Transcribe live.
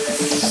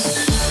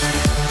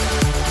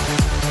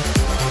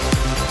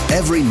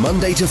every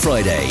Monday to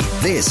Friday.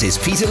 This is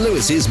Peter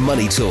Lewis's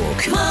Money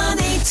Talk.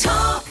 Money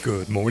Talk.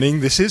 Good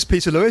morning, this is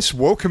Peter Lewis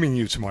welcoming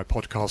you to my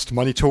podcast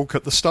Money Talk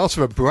at the start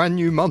of a brand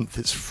new month.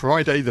 It's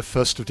Friday the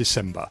 1st of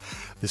December.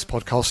 This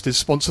podcast is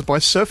sponsored by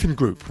Surfing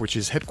Group, which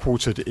is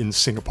headquartered in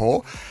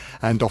Singapore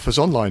and offers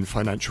online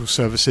financial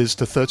services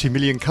to 30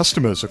 million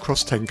customers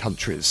across 10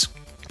 countries.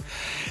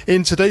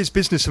 In today's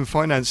business and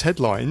finance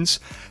headlines,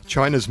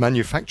 China's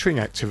manufacturing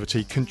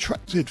activity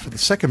contracted for the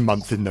second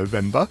month in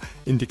November,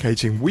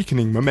 indicating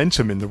weakening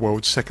momentum in the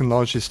world's second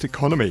largest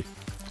economy.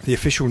 The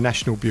official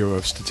National Bureau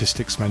of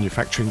Statistics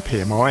manufacturing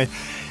PMI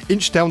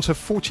inched down to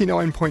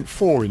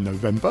 49.4 in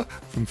November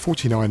from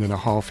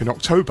 49.5 in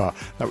October.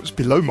 That was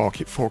below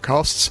market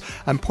forecasts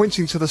and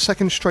pointing to the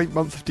second straight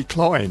month of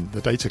decline.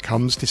 The data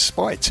comes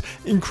despite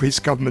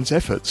increased government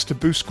efforts to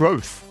boost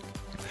growth.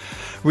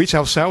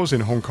 Retail sales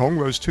in Hong Kong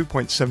rose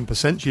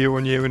 2.7%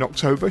 year-on-year in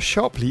October,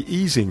 sharply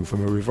easing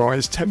from a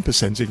revised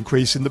 10%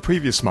 increase in the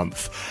previous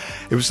month.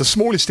 It was the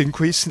smallest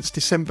increase since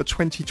December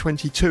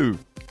 2022.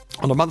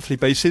 On a monthly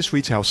basis,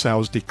 retail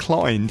sales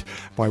declined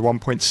by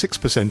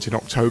 1.6% in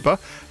October.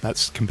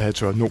 That's compared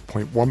to a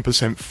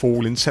 0.1%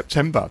 fall in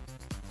September.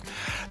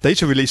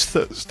 Data released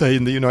Thursday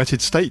in the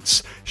United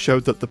States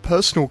showed that the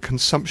Personal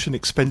Consumption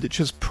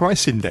Expenditures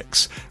Price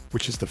Index,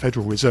 which is the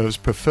Federal Reserve's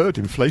preferred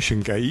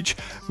inflation gauge,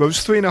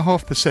 rose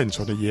 3.5%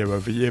 on a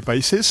year-over-year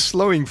basis,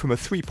 slowing from a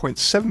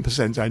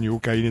 3.7% annual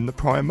gain in the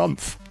prior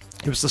month.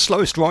 It was the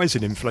slowest rise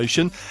in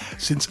inflation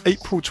since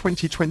April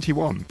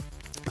 2021.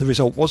 The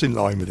result was in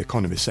line with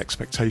economists'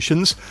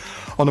 expectations.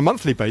 On a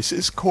monthly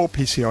basis, core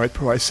PCI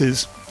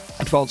prices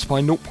advanced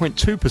by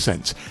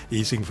 0.2%,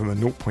 easing from a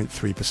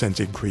 0.3%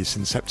 increase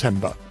in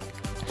September.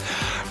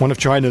 One of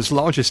China's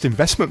largest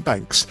investment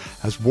banks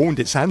has warned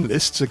its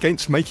analysts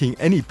against making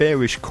any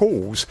bearish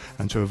calls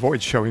and to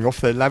avoid showing off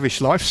their lavish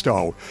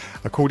lifestyle.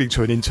 According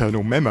to an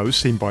internal memo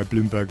seen by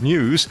Bloomberg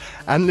News,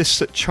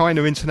 analysts at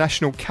China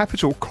International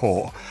Capital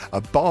Corp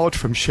are barred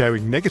from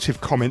sharing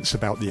negative comments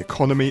about the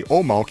economy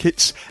or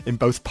markets in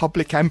both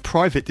public and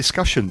private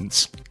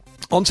discussions.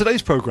 On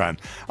today's programme,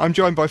 I'm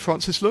joined by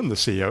Francis Lun, the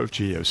CEO of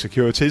GEO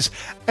Securities,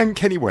 and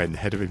Kenny Wen,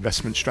 Head of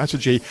Investment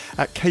Strategy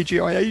at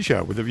KGI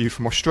Asia. With a view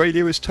from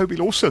Australia is Toby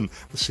Lawson,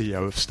 the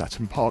CEO of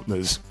Staten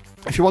Partners.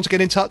 If you want to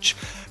get in touch,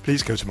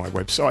 please go to my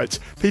website,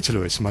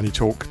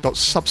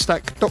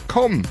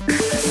 peterlewismoneytalk.substack.com.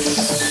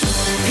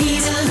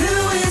 Peter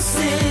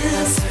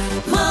Lewis's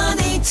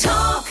Money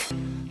Talk.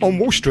 On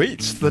Wall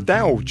Street, the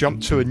Dow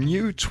jumped to a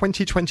new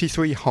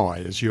 2023 high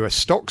as US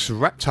stocks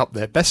wrapped up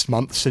their best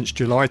month since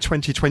July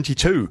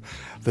 2022.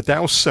 The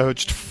Dow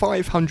surged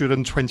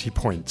 520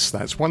 points,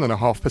 that's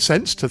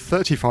 1.5% to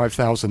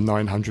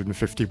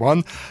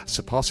 35,951,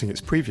 surpassing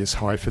its previous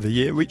high for the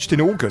year reached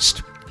in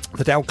August.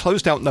 The Dow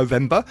closed out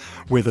November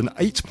with an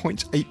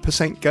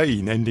 8.8%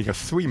 gain, ending a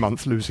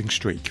 3-month losing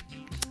streak.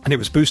 And it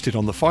was boosted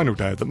on the final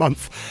day of the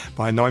month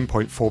by a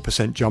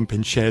 9.4% jump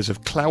in shares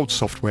of cloud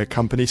software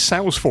company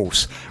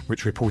Salesforce,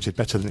 which reported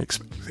better than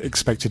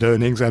expected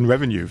earnings and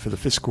revenue for the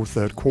fiscal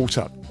third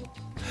quarter.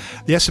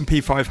 The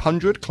S&P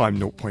 500 climbed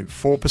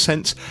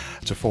 0.4%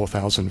 to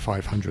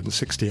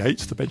 4,568.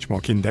 The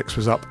benchmark index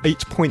was up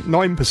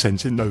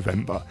 8.9% in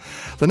November.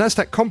 The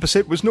Nasdaq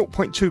Composite was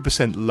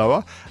 0.2%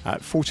 lower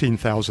at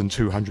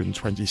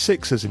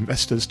 14,226 as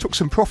investors took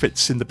some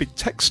profits in the big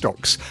tech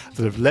stocks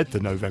that have led the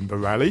November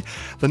rally.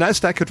 The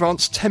Nasdaq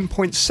advanced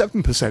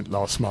 10.7%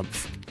 last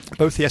month.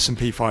 Both the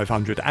S&P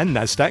 500 and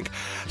Nasdaq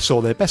saw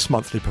their best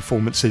monthly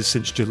performances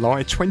since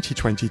July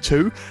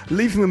 2022,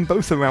 leaving them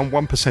both around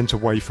 1%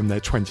 away from their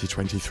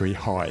 2023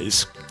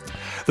 highs.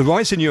 The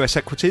rise in US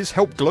equities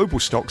helped global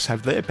stocks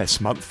have their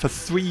best month for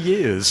 3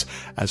 years,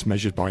 as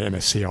measured by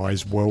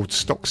MSCI's World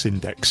Stocks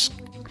Index.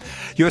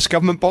 US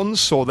government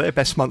bonds saw their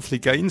best monthly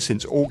gain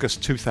since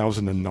August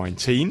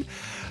 2019.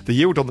 The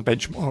yield on the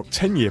benchmark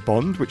 10-year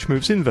bond, which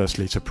moves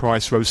inversely to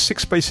price, rose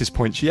 6 basis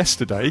points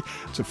yesterday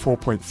to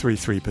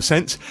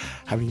 4.33%,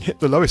 having hit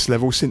the lowest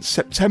level since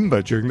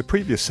September during the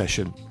previous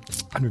session.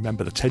 And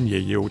remember, the 10-year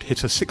yield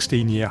hit a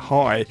 16-year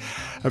high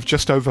of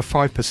just over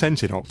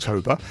 5% in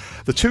October.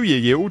 The 2-year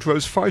yield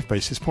rose 5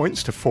 basis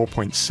points to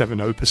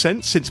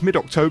 4.70%. Since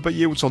mid-October,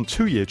 yields on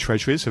 2-year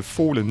treasuries have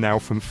fallen now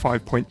from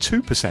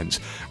 5.2%,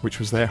 which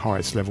was their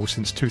highest level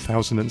since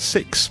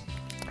 2006.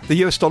 The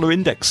US dollar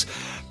index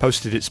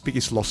posted its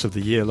biggest loss of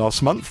the year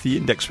last month. The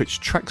index, which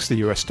tracks the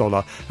US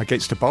dollar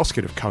against a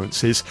basket of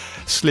currencies,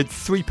 slid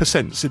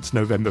 3% since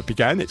November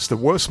began. It's the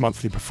worst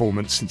monthly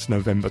performance since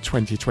November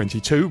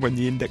 2022, when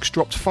the index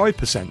dropped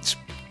 5%.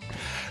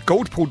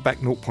 Gold pulled back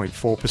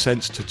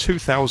 0.4% to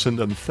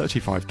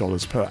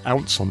 $2,035 per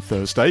ounce on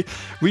Thursday,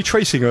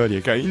 retracing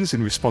earlier gains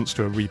in response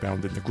to a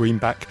rebound in the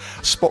greenback.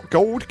 Spot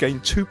gold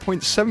gained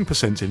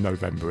 2.7% in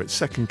November, its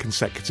second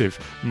consecutive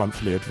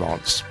monthly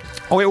advance.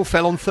 Oil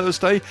fell on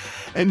Thursday,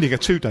 ending a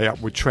 2-day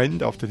upward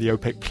trend after the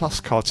OPEC Plus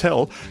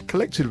cartel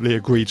collectively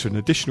agreed to an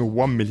additional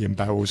 1 million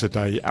barrels a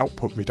day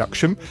output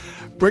reduction.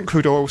 Brent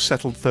crude oil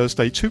settled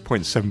Thursday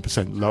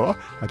 2.7% lower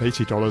at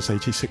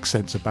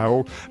 $80.86 a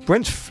barrel.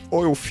 Brent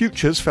oil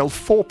futures fell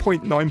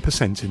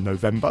 4.9% in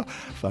November,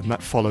 and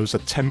that follows a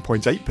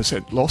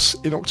 10.8% loss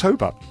in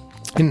October.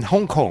 In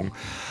Hong Kong,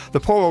 the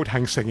poor old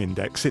Hang Seng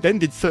Index, it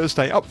ended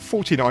Thursday up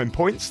 49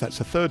 points, that's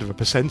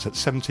 1/3% at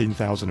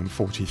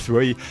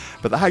 17,043,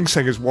 but the Hang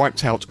Seng has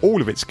wiped out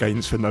all of its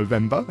gains for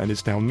November and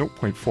is down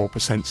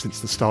 0.4% since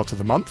the start of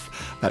the month.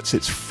 That's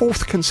its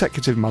fourth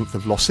consecutive month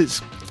of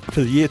losses.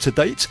 For the year to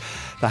date,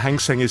 the Hang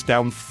Seng is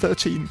down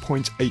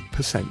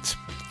 13.8%.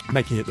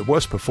 Making it the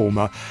worst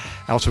performer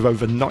out of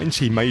over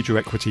 90 major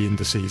equity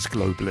indices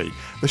globally.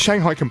 The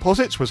Shanghai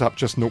Composite was up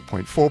just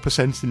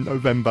 0.4% in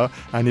November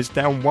and is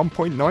down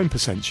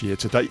 1.9% year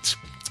to date.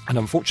 And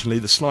unfortunately,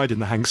 the slide in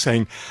the Hang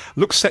Seng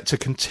looks set to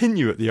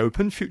continue at the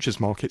open. Futures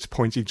markets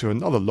pointing to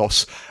another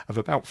loss of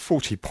about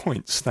 40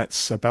 points.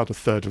 That's about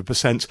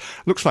 1/3%.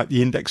 Looks like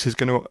the index is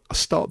going to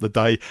start the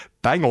day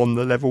bang on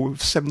the level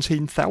of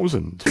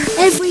 17,000.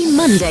 Every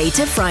Monday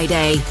to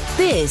Friday,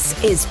 this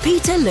is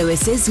Peter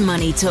Lewis's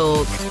Money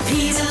Talk.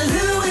 Peter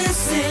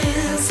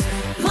Lewis's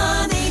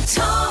Money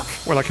Talk.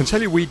 Well, I can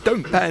tell you we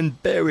don't ban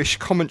bearish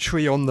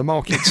commentary on the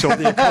markets or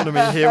the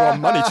economy here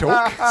on Money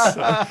Talk.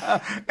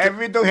 And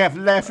we don't have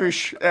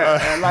lavish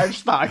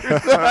lifestyle.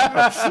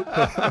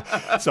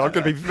 So I'm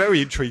going to be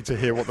very intrigued to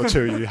hear what the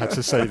two of you had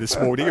to say this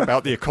morning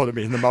about the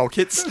economy and the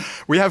markets.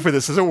 We have with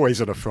us, as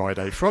always on a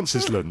Friday,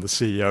 Francis Lun, the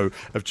CEO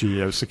of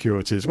GEO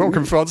Securities.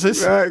 Welcome,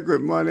 Francis.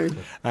 Good morning.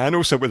 And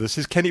also with us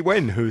is Kenny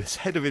Wen, who is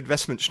Head of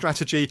Investment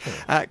Strategy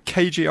at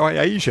KGI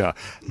Asia.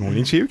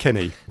 Morning to you,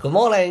 Kenny. Good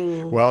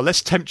morning. Well,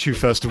 let's tempt you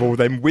first of all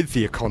then with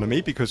the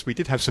economy, because we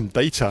did have some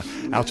data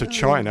out of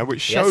China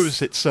which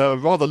shows it's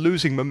rather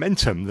losing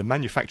momentum. The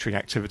manufacturing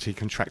activity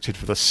contracted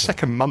for the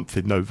second month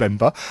in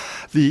November.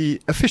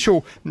 The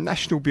official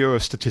National Bureau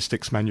of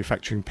Statistics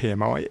manufacturing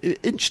PMI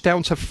inched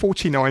down to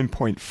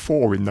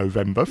 49.4 in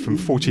November from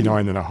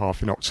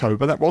 49.5 in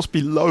October. That was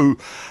below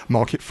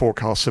market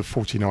forecasts of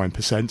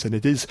 49%, and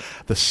it is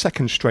the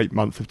second straight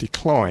month of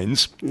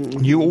declines.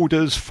 New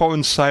orders,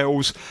 foreign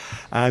sales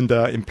and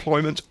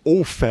employment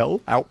all fell.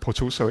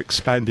 Output also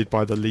expanded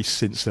by the least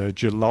since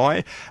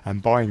July,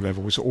 and buying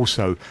levels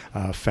also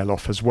fell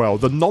off as well.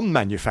 The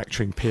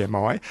non-manufacturing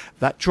PMI,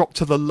 that dropped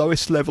to the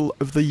lowest level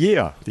of the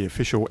year. The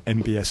official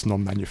NBS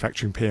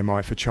non-manufacturing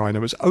PMI for China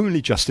was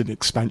only just in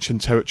expansion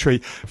territory,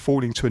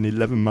 falling to an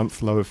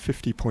 11-month low of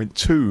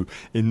 50.2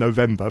 in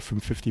November from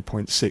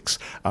 50.6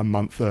 a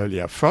month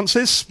earlier.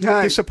 Francis,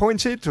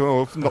 disappointed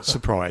or not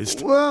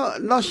surprised? Well,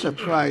 not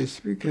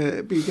surprised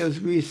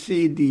because we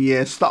see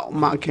the stock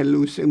market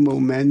losing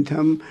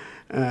momentum.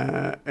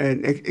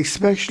 And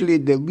especially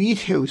the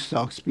retail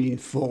stocks been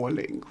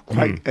falling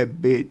quite a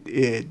bit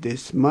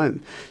this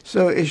month.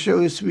 So it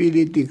shows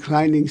really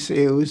declining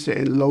sales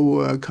and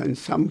lower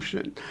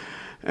consumption.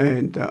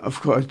 And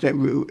of course,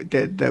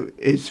 that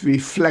is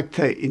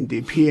reflected in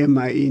the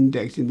PMI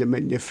index in the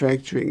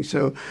manufacturing.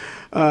 So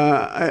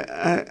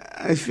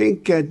I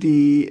think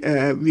the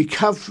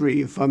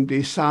recovery from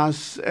the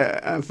SARS,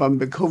 from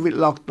the COVID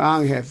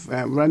lockdown have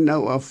run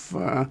out of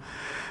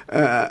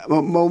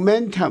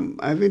momentum.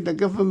 I think the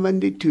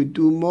government need to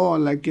do more,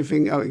 like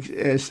giving out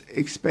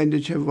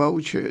expenditure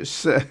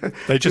vouchers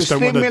they just to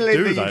don't want to stimulate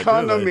do the that,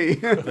 economy.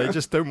 They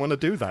just don't want to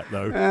do that,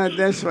 though.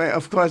 That's right.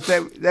 Of course,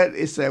 that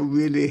is a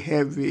really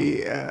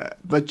heavy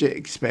budget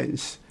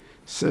expense,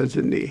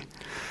 certainly.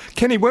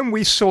 Kenny, when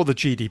we saw the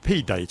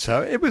GDP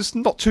data, it was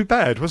not too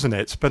bad, wasn't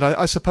it? But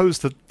I suppose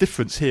the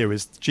difference here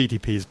is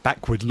GDP is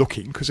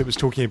backward-looking because it was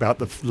talking about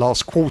the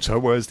last quarter,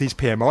 whereas these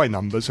PMI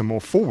numbers are more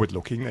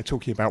forward-looking. They're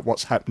talking about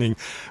what's happening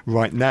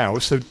right now.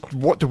 So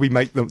what do we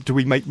make them? Do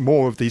we make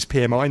more of these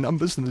PMI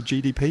numbers than the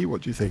GDP?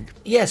 What do you think?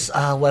 Yes,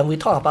 when we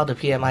talk about the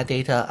PMI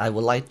data, I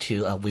would like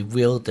to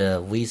reveal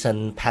the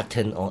recent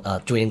pattern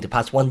during the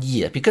past 1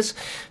 year. Because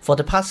for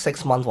the past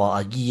 6 months or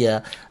a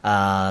year,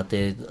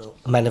 the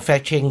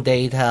manufacturing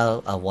data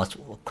was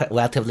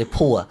relatively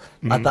poor.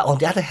 But on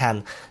the other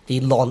hand, the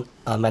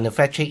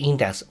non-manufacturing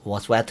index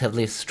was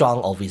relatively strong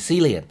or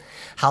resilient.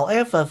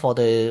 However, for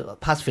the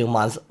past few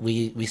months,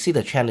 we see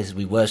the trend is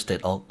reversed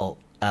or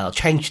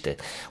changed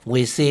it.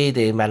 We see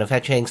the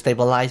manufacturing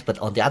stabilize, but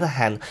on the other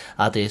hand,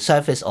 the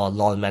service or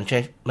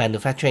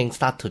non-manufacturing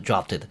start to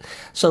drop it.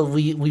 So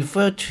we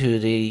refer to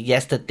the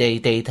yesterday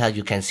data.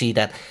 You can see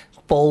that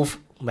both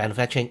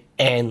manufacturing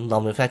and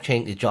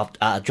non-manufacturing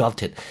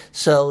dropped it.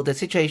 So the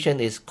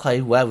situation is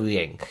quite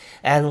worrying.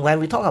 And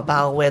when we talk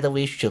about whether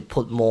we should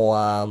put more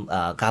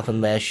government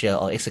measure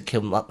or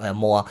execute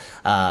more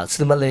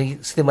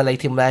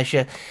stimulating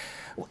measure,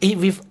 if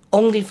we've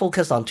only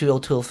focused on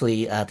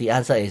 2023, the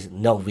answer is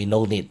no, we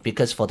no need,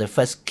 because for the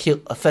first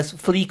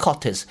 3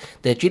 quarters,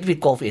 the GDP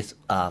growth is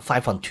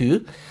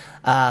 5.2.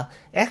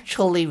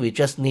 Actually, we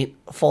just need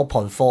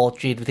 4.4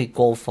 GDP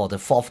growth for the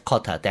 4th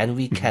quarter. Then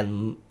we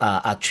can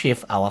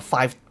achieve our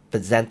 5%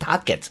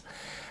 target.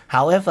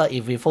 However,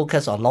 if we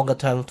focus on longer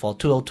term for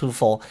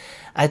 2024,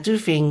 I do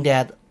think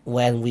that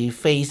when we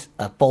face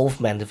both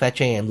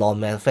manufacturing and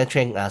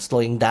non-manufacturing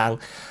slowing down,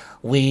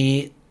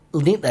 we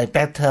need a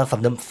better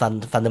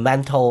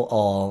fundamental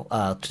or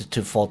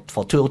for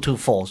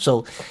 2024.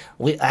 So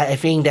I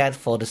think that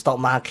for the stock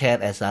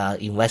market as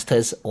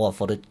investors or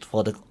for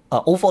the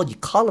overall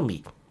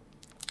economy,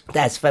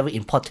 that's very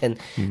important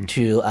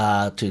to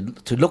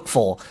look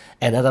for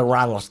another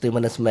round of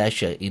stimulus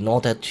measure in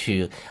order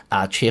to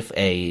achieve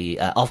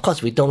of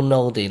course, we don't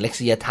know the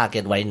next year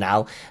target right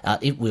now.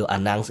 It will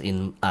announce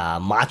in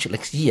March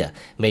next year,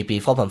 maybe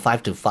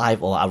 4.5 to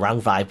 5 or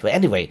around 5. But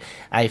anyway,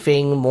 I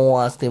think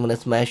more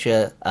stimulus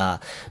measure,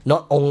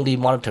 not only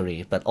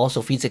monetary, but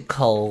also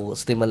physical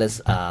stimulus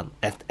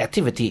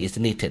activity is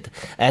needed.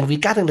 And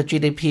regarding the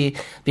GDP,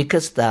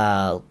 because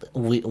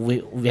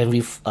when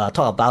we talk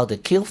about the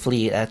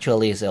Q3,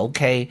 actually is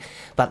okay,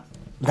 but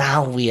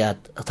now we are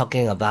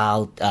talking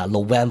about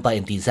November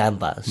and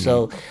December.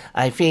 So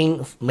I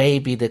think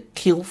maybe the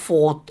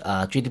Q4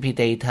 GDP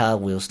data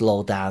will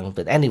slow down.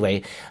 But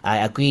anyway, I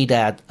agree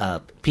that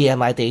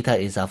PMI data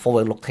is a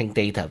forward-looking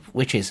data,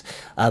 which is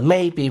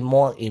maybe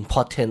more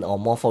important or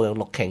more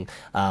forward-looking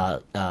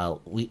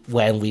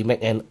when we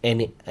make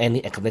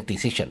any economic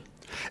decision.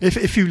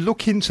 If you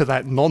look into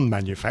that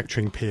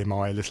non-manufacturing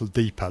PMI a little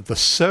deeper, the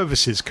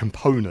services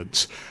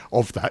component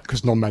of that,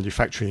 because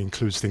non-manufacturing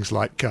includes things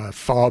like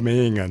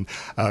farming and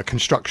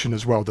construction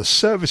as well, the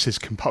services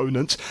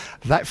component,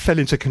 that fell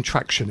into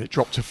contraction. It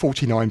dropped to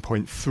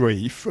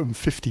 49.3 from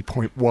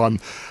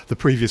 50.1 the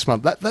previous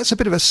month. That's a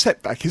bit of a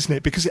setback, isn't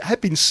it? Because it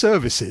had been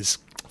services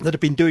that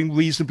have been doing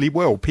reasonably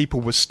well. People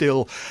were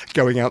still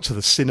going out to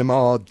the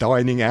cinema,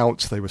 dining out.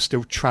 They were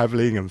still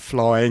travelling and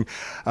flying.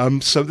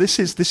 So this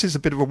is a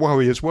bit of a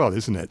worry as well,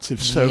 isn't it?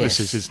 If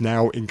services is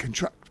now in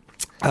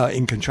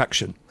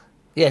contraction.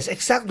 Yes,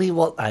 exactly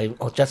what I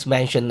just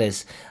mentioned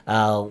is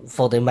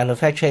for the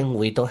manufacturing,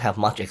 we don't have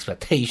much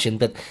expectation,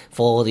 but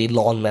for the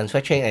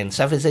non-manufacturing and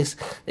services,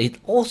 it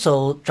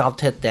also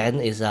dropped. Then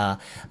is a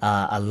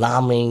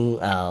alarming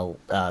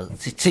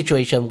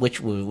situation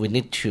which we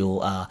need to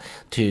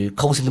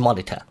closely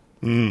monitor.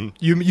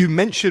 You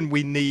mentioned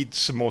we need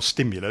some more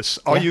stimulus.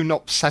 Are you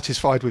not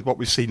satisfied with what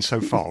we've seen so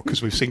far?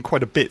 Because we've seen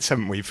quite a bit,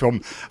 haven't we,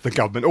 from the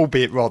government,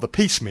 albeit rather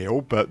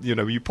piecemeal. But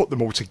you put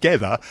them all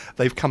together,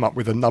 they've come up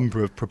with a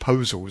number of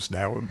proposals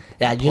now.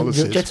 You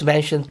just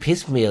mentioned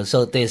piecemeal,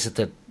 so there's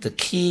the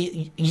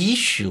key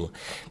issue,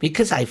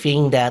 because I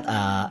think that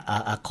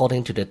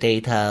according to the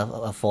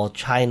data for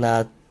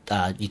China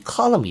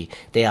economy,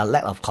 there are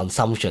lack of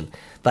consumption.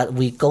 But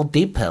we go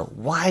deeper.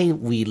 Why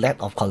we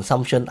lack of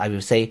consumption? I will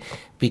say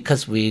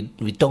because we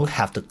don't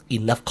have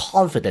enough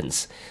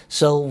confidence.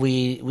 So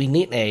we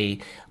need a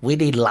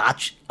really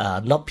large,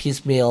 not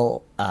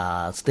piecemeal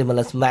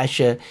stimulus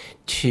measure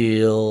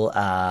to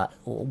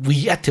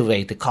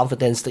reactivate the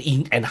confidence, to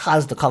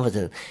enhance the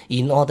confidence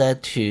in order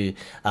to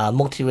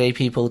motivate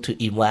people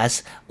to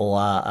invest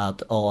or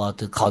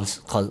to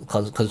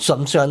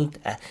consumption.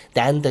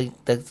 Then the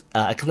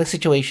economic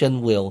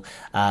situation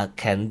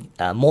can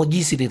more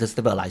easily to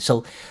stabilize.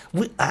 So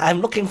I'm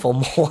looking for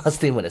more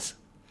stimulus.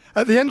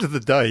 At the end of the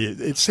day,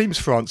 it seems,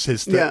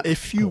 Francis, that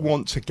if you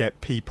want to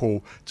get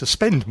people to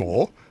spend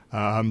more,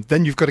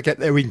 then you've got to get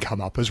their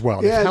income up as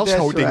well. Yeah, if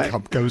household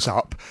income goes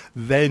up,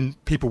 then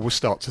people will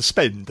start to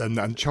spend.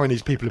 And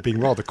Chinese people are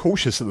being rather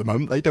cautious at the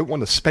moment. They don't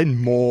want to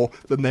spend more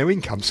than their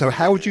income. So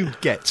how do you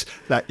get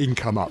that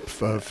income up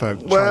for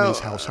Chinese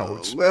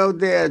households? Well,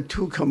 there are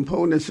two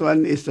components.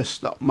 One is the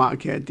stock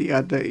market. The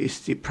other is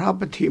the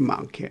property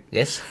market.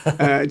 Yes.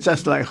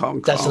 Just like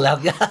Hong Kong. Just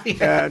like,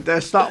 the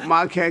stock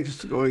market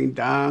is going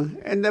down,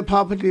 and the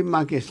property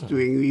market is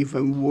doing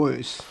even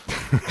worse.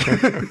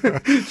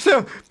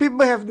 So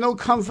people have no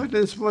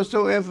confidence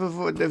whatsoever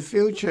for the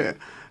future,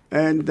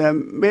 and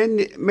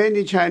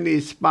many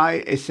Chinese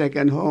buy a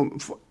second home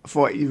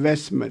for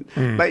investment,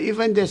 but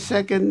even the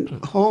second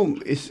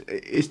home is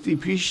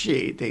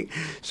depreciating,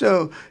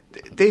 so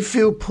they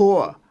feel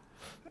poor,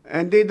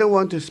 and they don't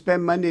want to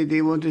spend money.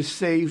 They want to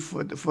save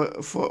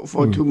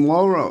for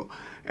tomorrow,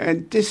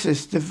 and this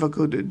is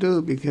difficult to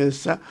do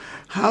because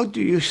how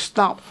do you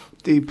stop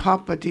the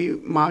property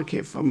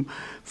market from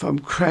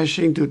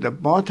crashing to the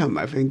bottom?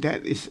 I think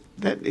that is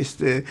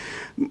the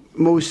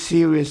most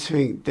serious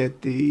thing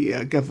that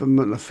the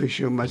government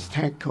official must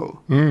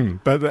tackle.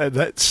 But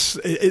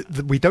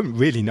we don't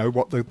really know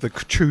what the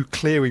true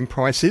clearing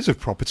price is of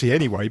property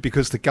anyway,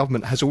 because the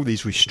government has all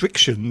these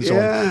restrictions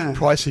on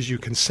prices you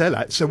can sell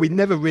at. So we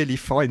never really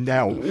find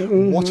out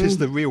what is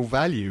the real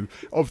value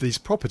of these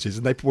properties,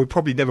 and we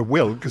probably never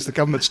will because the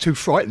government's too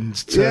frightened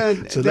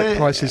to let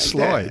prices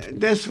slide.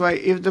 That's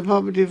right. If the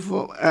property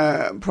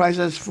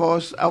prices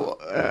falls out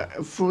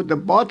through the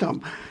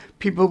bottom,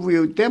 people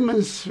will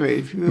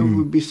demonstrate. People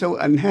will be so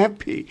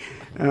unhappy.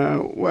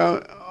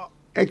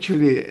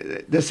 Actually,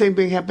 the same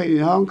thing happened in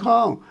Hong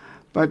Kong.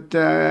 But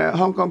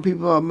Hong Kong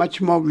people are much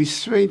more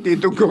restrained. They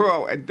don't go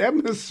out and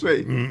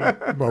demonstrate.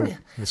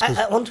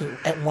 I want to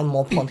add one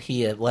more point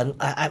here. When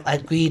I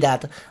agree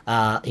that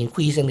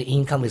increasing the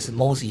income is the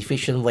most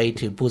efficient way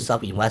to boost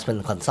up investment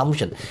and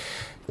consumption.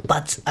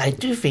 But I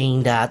do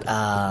think that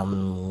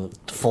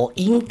for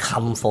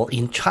income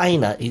in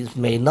China, it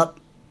may not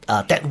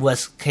that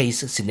worst case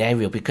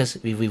scenario, because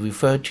we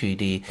refer to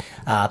the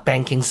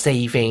banking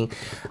saving.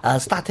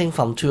 Starting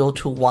from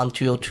 2021,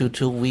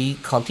 2022, we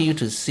continue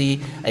to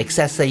see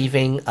excess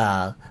saving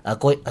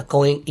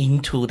going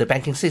into the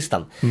banking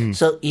system.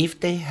 So if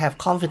they have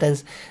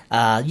confidence,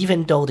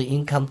 even though the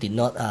income do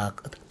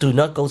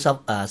not go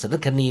up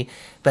significantly,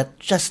 but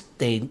just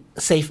they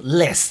save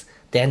less,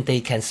 then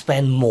they can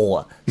spend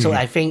more. So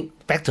I think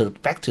back to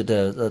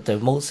the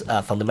most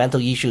fundamental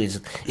issue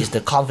is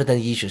the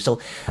confidence issue. So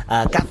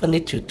government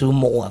need to do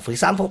more. For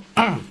example,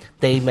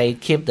 they may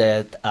keep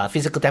the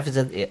fiscal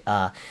deficit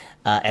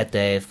at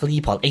the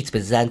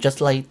 3.8%,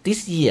 just like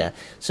this year,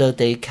 so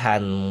they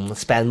can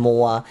spend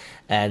more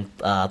and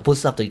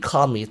boost up the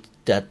economy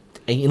that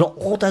in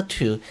order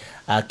to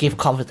give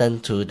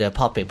confidence to the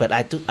public. But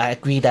I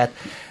agree that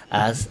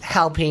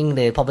helping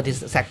the property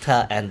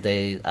sector and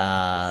the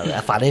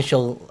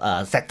financial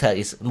sector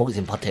is most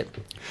important.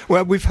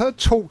 Well, we've heard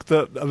talk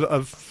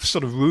of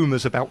sort of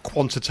rumours about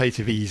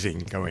quantitative easing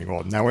going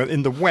on. Now,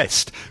 in the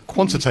West,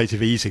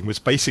 quantitative easing was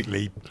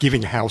basically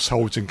giving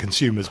households and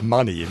consumers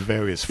money in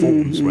various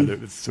forms, whether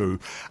it was through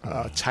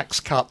tax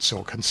cuts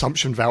or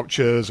consumption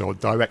vouchers or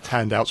direct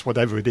handouts,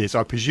 whatever it is.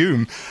 I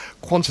presume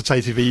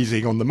quantitative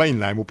easing on the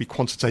mainland will be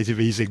quantitative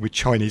easing with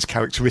Chinese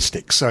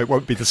characteristics, so it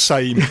won't be the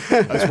same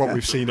as what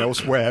we've seen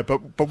elsewhere. But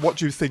what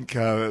do you think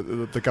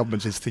the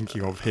government is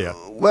thinking of here?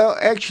 Well,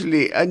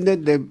 actually, under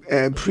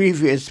the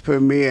previous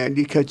Premier,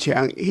 Li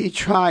Keqiang, he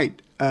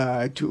tried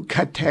to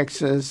cut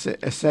taxes,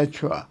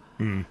 etc.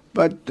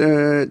 But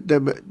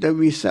the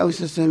results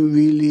hasn't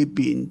really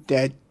been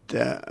that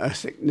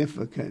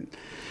significant.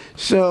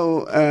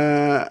 So,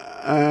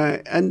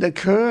 under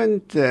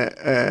current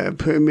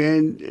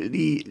Premier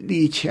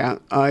Li Qiang,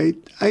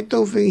 I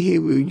don't think he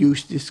will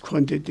use this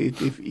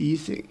quantitative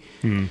easing.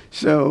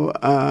 So,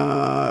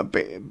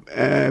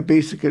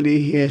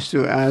 basically, he has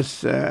to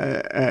ask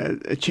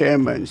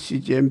Chairman Xi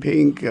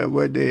Jinping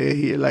whether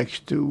he likes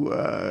to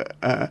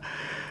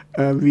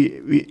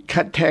we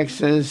cut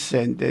taxes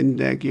and then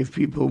give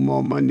people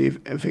more money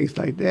and things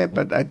like that.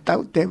 But I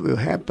doubt that will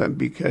happen,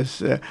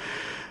 because when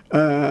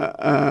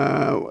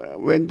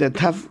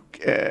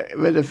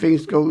the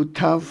things go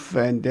tough,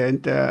 and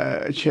then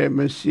the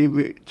Chairman Xi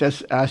will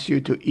just ask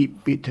you to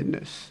eat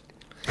bitterness.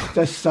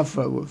 Just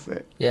suffer with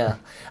it. Yeah,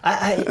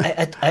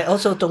 I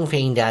also don't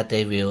think that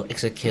they will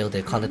execute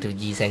the quantitative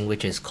easing,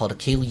 which is called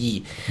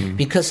QE,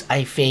 because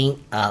I think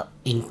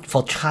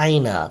for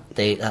China,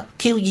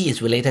 QE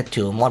is related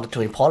to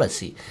monetary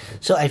policy.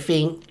 So I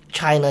think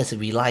China is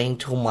relying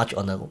too much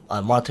on the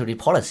monetary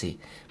policy.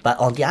 But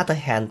on the other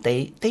hand,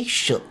 they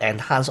should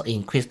enhance or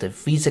increase the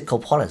physical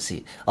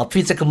policy or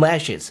physical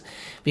measures,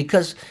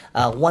 because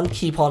one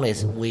key point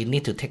is we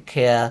need to take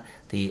care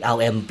the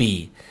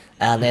RMB.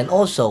 And then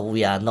also,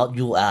 we are not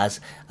U.S.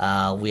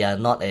 We are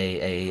not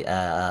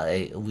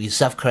a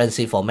reserve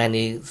currency for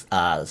many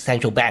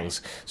central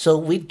banks. So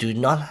we do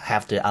not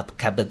have the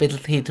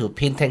capability to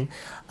printing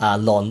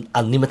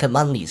unlimited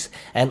monies.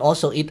 And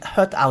also, it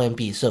hurt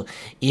RMB. So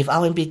if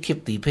RMB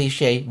keep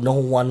depreciate, no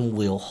one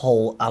will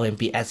hold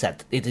RMB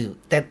asset.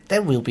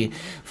 That will be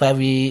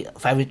very,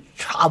 very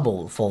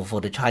trouble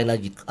for the China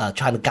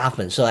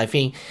government. So I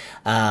think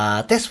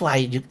that's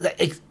why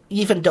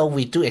even though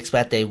we do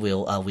expect they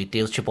will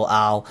reduce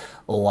RRR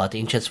or the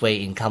interest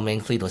rate in coming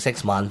 3 to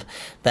 6 months,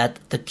 but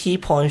the key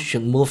point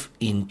should move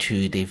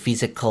into the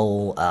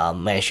physical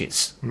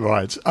measures.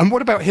 Right. And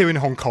what about here in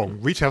Hong Kong?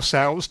 Retail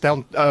sales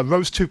down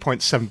rose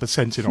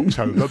 2.7% in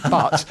October,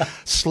 but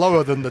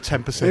slower than the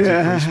 10%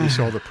 increase we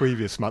saw the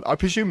previous month. I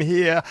presume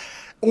here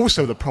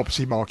also the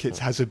property market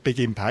has a big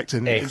impact,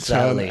 and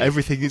exactly.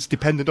 Everything is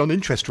dependent on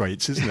interest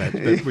rates, isn't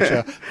it? Which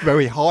are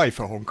very high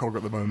for Hong Kong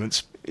at the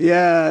moment.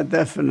 Yeah,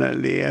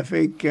 definitely. I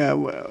think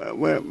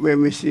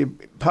when we see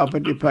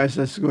property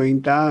prices going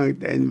down,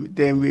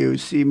 then we'll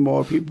see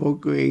more people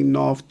going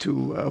north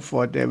to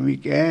for their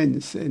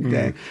weekends,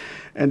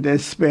 and then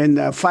spend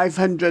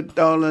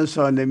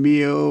 $500 on a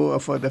meal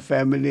for the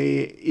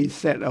family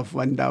instead of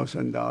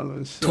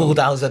 $1,000. So.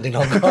 $2,000 in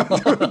Hong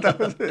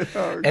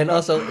Kong. And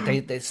also,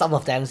 some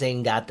of them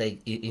saying that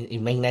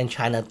in mainland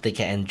China they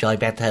can enjoy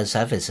better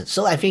services.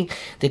 So I think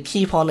the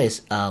key point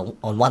is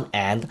on one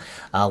end,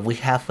 we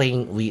are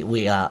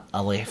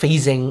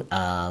facing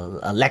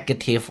a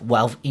negative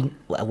wealth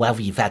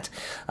effect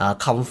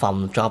come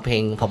from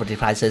dropping property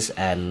prices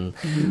and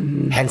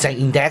Hang Seng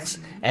Index,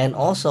 and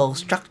also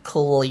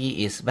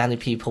structurally is many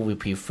people will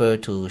prefer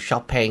to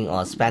shopping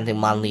or spending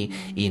money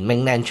in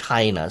mainland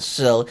China.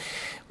 So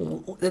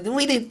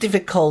really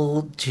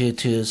difficult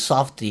to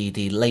solve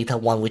the later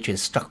one, which is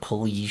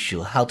structural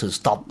issue, how to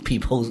stop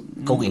people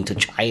going to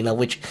China,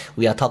 which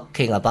we are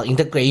talking about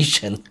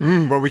integration.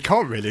 Well, we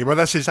can't really. Well,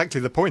 that's exactly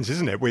the point,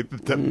 isn't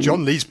it?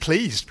 John Lee's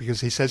pleased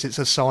because he says it's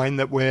a sign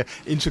that we're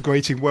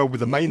integrating well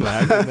with the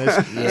mainland, and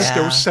there's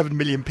still 7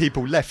 million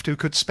people left who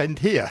could spend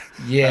here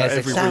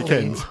every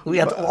weekend. We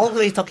are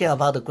always talking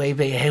about the Great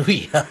Bay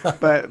Area.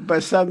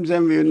 but some of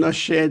them will not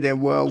share their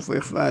wealth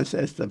with us.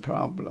 That's the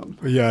problem.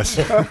 Yes.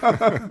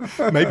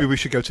 Maybe we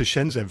should go to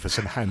Shenzhen for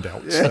some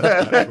handouts.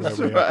 That's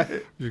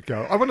right. You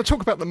go. I want to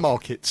talk about the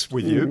markets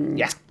with you.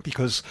 Yeah.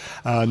 Because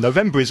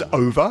November is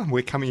over.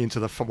 We're coming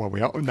into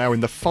we are now in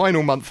the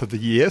final month of the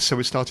year, so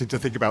we're starting to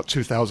think about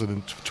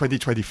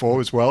 2024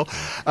 as well.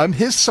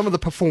 Here's some of the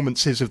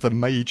performances of the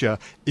major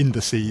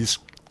indices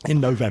in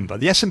November.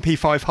 The S&P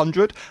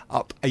 500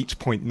 up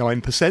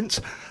 8.9%.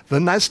 The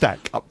Nasdaq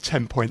up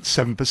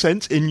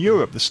 10.7%. In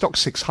Europe, the Stoxx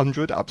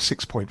 600 up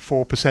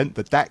 6.4%.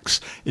 The DAX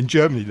in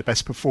Germany, the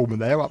best performer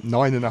there, up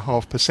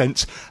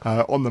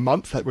 9.5% on the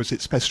month. That was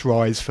its best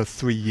rise for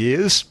 3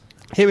 years.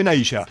 Here in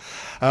Asia,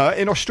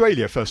 in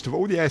Australia, first of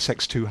all, the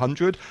ASX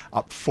 200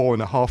 up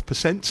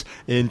 4.5%.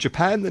 In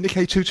Japan, the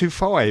Nikkei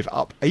 225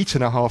 up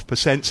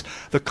 8.5%.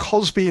 The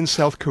Kospi in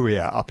South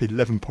Korea up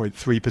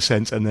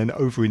 11.3%. And then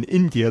over in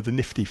India, the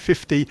Nifty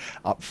 50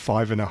 up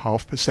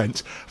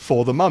 5.5%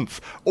 for the month.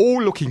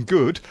 All looking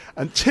good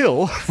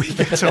until we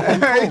get to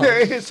Hong Kong.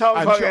 It's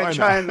Hong Kong and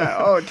China.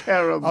 Oh,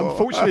 terrible.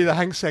 Unfortunately, the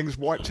Hang Seng's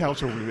wiped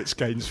out all of its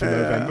gains for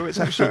November.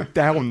 It's actually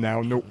down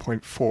now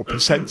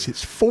 0.4%.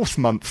 It's fourth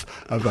month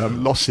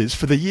of losses.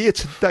 For the year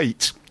to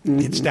date,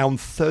 it's down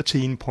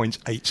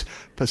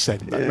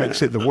 13.8%. That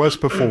makes it the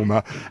worst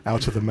performer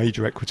out of the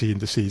major equity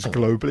indices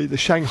globally. The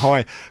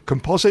Shanghai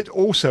Composite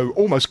also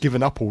almost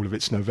given up all of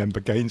its November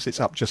gains. It's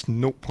up just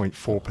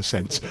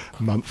 0.4%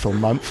 month on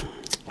month.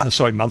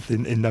 Month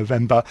in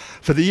November.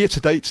 For the year to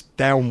date,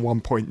 down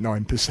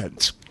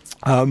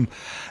 1.9%.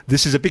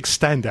 This is a big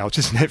standout,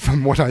 isn't it,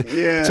 from what I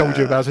told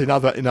you about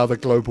in other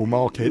global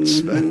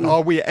markets?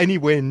 Are we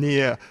anywhere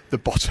near the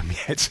bottom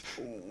yet?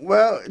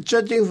 Well,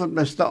 judging from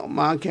the stock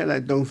market, I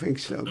don't think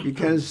so,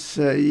 because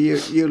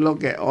you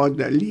look at all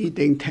the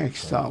leading tech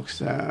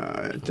stocks,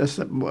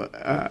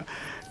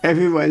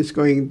 everyone's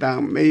going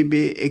down,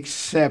 maybe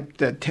except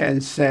the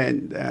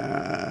Tencent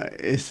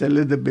is a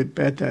little bit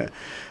better.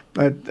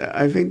 But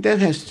I think that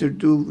has to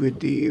do with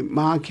the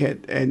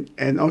market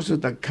and also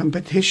the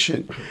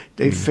competition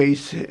they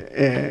face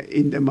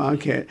in the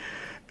market.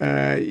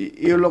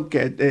 You look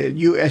at the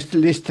U.S.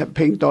 listed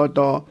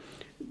Pinduoduo,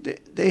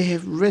 they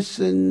have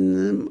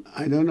risen,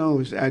 I don't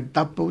know,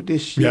 double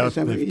this year. Yeah,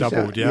 they've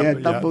doubled,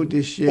 doubled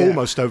this year.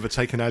 Almost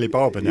overtaken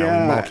Alibaba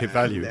now in market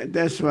value.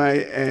 That's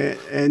right.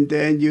 And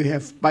then you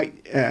have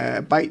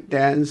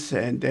ByteDance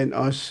and then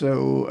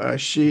also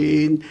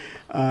Shein.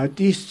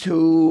 These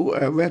two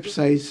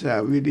websites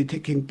are really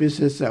taking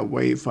business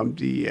away from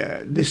the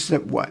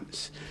listed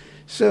ones.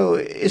 So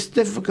it's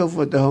difficult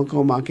for the Hong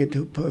Kong market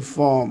to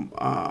perform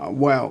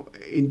well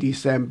in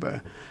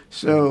December.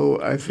 So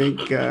I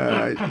think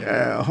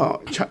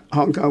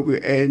Hong Kong will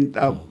end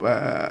up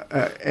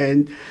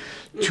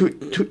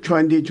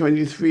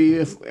 2023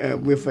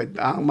 with a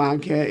down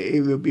market. It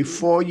will be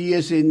 4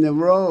 years in a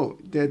row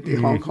that the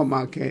Hong Kong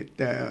market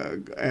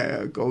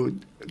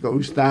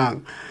goes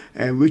down,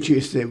 which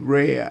is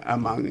rare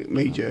among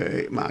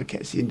major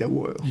markets in the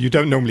world. You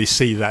don't normally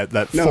see that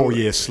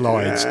 4-year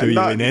slides, do you,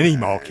 in any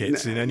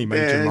markets, in any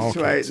major markets?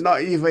 That's right.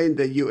 Not even in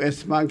the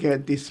U.S.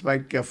 market,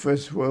 despite the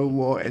First World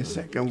War and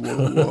Second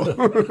World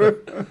War.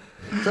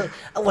 So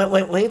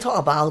when you talk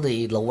about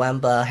the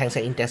November Hang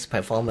Seng Index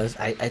performance,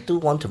 I do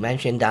want to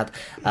mention that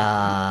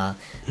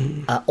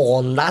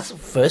on last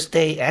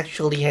Thursday,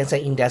 actually Hang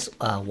Seng Index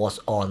was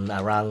on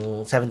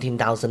around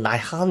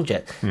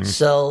 17,900.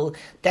 So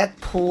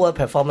that poor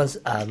performance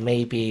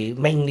may be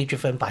mainly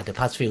driven by the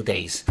past few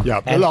days.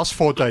 Yeah, the last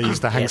 4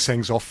 days, the Hang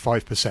Seng's off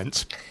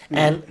 5%.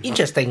 And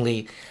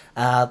interestingly,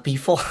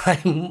 before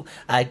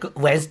I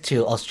went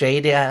to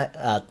Australia,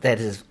 that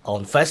is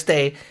on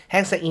Thursday,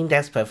 Hang Seng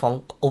Index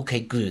performed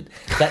okay good.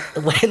 But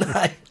when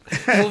I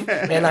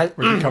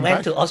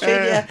went to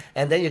Australia,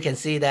 and then you can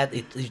see that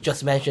you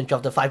just mentioned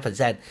dropped to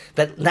 5%.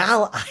 But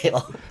now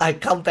I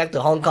come back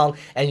to Hong Kong,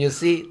 and you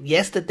see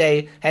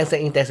yesterday Hang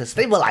Seng Index is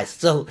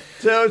stabilized. So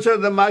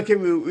the market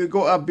will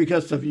go up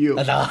because of you.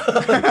 No.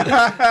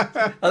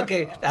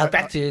 Okay,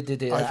 back to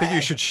the. I think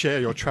you should share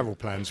your travel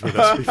plans with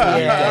us before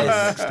you go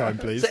next time,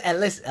 please. So at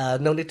least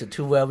no need to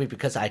too worry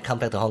because I come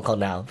back to Hong Kong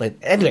now. But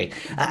anyway,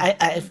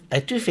 I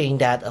do think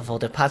that for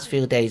the past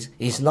few days,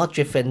 it's not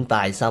driven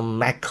by some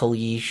macro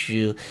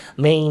issue,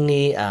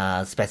 mainly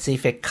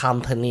specific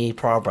company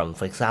problem.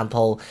 For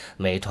example,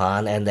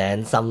 Meituan and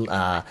then some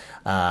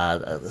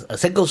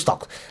single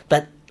stock.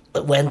 But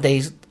when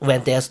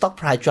their stock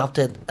price dropped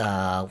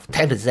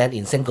 10%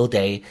 in single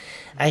day,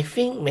 I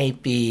think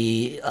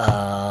maybe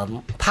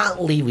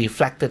partly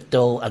reflected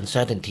those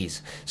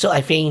uncertainties. So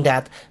I think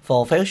that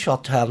for very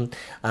short term,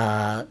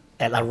 at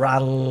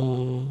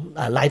around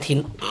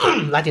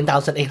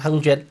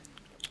 19,800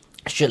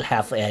 should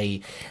have a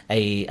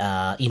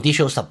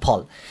initial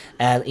support.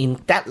 And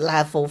in that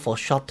level for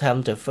short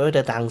term, the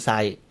further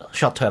downside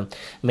short term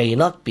may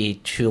not be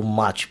too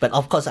much. But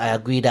of course, I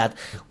agree that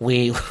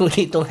we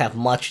really don't have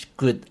much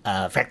good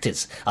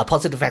factors,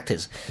 positive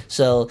factors.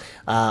 So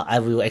I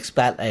will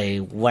expect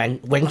a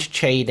range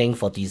trading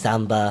for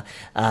December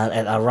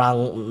at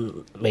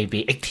around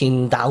maybe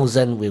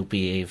 18,000 will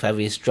be a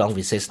very strong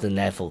resistance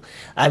level.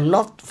 I'm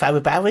not very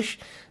bearish,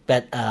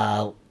 but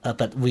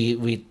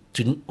we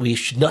we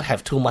should not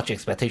have too much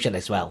expectation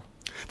as well.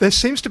 There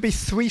seems to be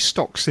three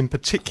stocks in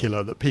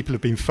particular that people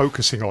have been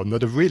focusing on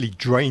that have really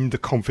drained the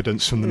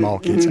confidence from the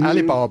markets.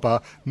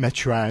 Alibaba,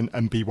 Meituan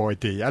and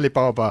BYD.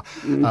 Alibaba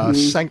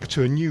sank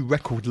to a new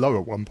record low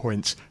at one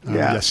point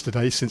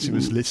yesterday since it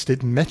was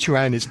listed.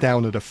 Meituan is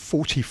down at a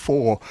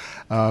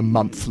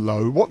 44-month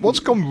low. What's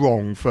gone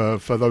wrong for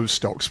those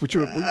stocks, which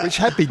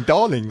had been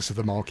darlings of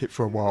the market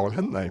for a while,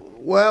 hadn't they?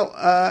 Well,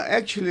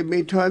 actually,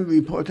 Meituan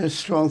reported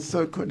strong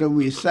third quarter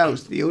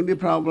results. The only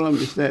problem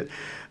is that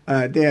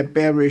they are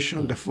bearish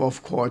on the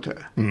fourth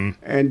quarter,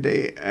 and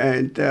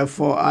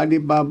for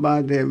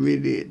Alibaba,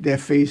 they're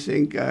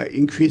facing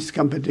increased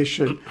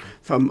competition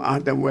from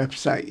other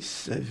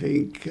websites. I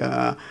think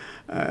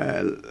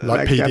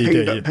like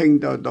PDD,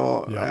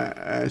 Pinduoduo.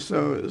 Yeah.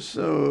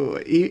 So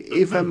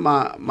even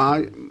Ma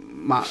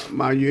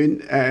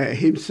Yun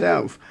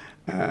himself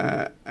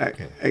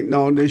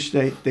acknowledged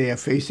that they are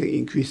facing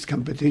increased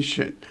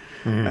competition.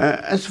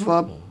 As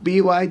for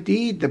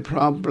BYD, the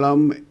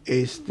problem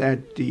is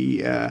that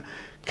the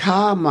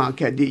car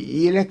market,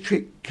 the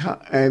electric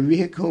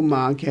vehicle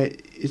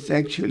market, is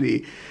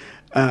actually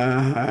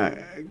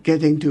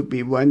getting to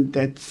be one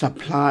that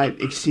supply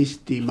exceeds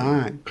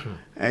demand.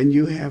 And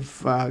you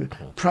have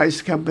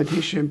price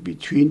competition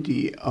between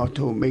the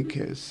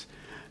automakers.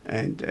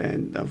 And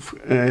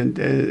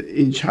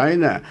in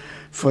China,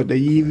 for the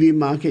EV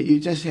market,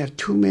 you just have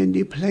too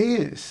many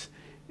players.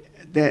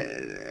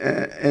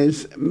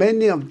 As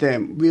many of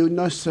them will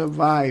not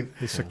survive.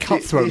 It's a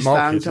cutthroat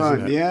market,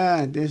 isn't it?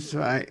 Yeah, that's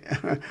right.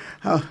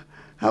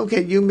 How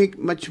can you make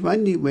much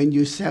money when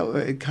you sell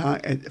a car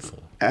at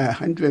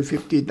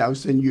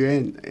 150,000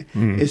 yuan?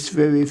 It's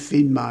very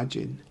thin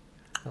margin.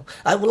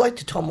 I would like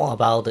to talk more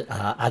about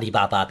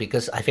Alibaba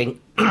because I think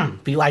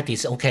BYD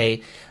is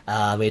okay.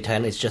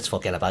 Meituan is just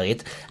forget about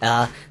it.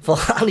 For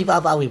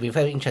Alibaba, will be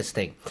very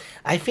interesting.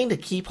 I think the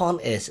key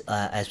point is,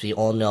 as we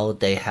all know,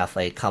 they have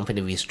a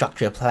company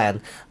restructure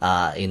plan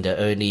in the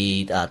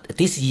early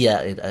this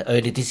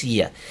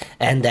year,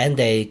 and then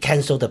they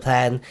cancel the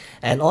plan.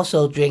 And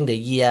also during the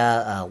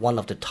year, one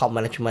of the top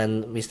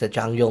management, Mr.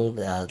 Zhang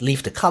Yong,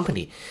 leave the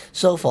company.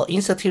 So for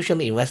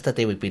institutional investors,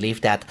 they will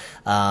believe that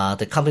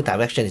the company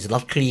direction is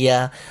not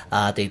clear.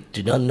 They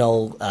do not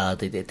know.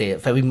 They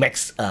very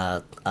mixed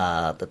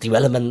the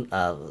development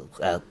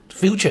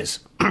futures.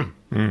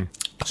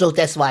 So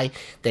that's why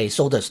they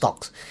sold the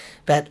stocks.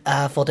 But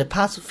for the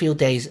past few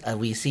days,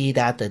 we see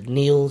that the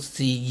new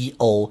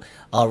CEO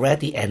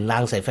already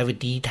announced a very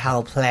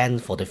detailed plan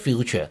for the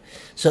future.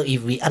 So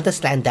if we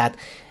understand that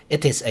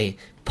it is a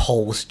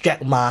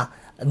post-Jack Ma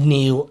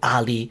new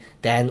Ali,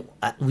 then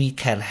we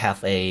can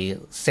have a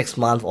 6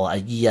 month or a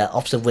year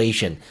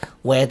observation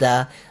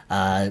whether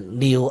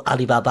new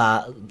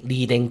Alibaba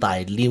leading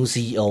by new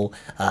CEO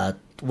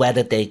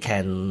whether they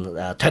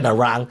can turn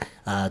around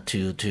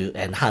to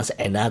enhance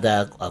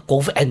another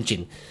growth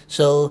engine.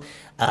 So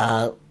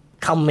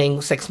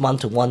coming 6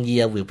 months to 1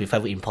 year will be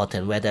very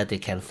important, whether they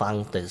can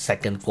find the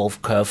second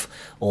growth curve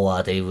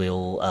or they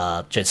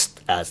will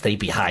just stay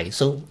behind.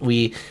 So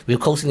we will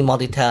closely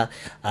monitor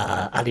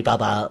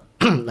Alibaba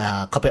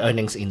corporate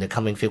earnings in the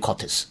coming few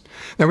quarters.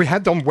 Now, we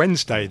had on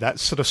Wednesday that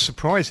sort of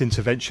surprise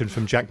intervention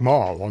from Jack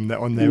Ma on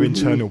their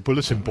internal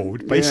bulletin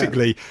board,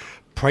 basically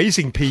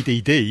praising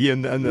PDD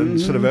and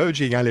sort of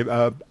urging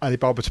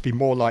Alibaba to be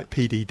more like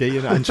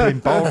PDD and to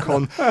embark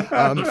on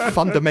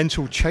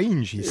fundamental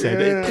change, he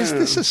said. Is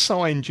this a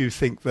sign, do you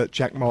think, that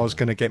Jack Ma is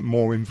going to get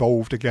more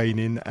involved again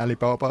in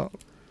Alibaba?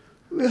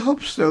 We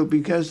hope so,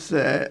 because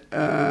for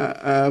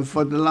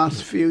the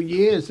last few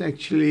years,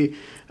 actually,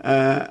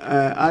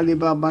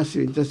 Alibaba's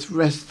been just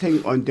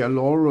resting on their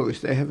laurels.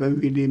 They haven't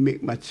really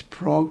made much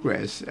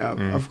progress.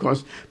 Of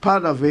course,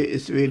 part of it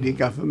is really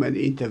government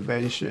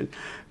intervention.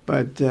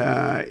 But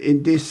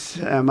in this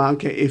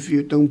market, if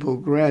you don't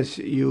progress,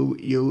 you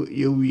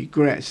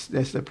regress.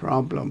 That's the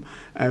problem.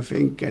 I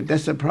think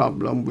that's the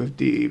problem with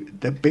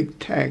the big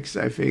techs.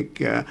 I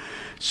think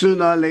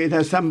sooner or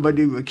later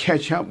somebody will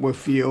catch up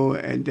with you,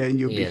 and then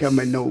you become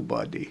a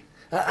nobody.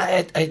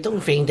 I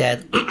don't think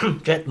that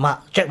Jack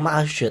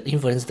Ma should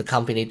influence the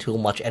company too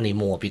much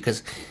anymore,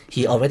 because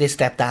he already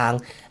stepped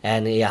down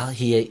and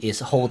he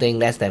is holding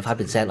less than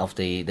 5% of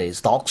the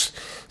stocks.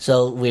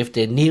 So with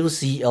the new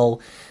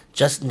CEO,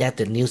 just let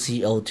the new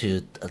CEO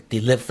to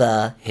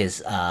deliver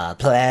his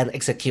plan,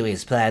 execute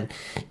his plan.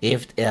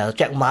 If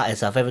Jack Ma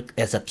is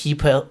a key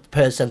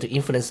person to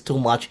influence too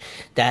much,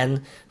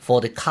 then for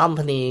the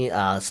company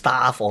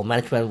staff or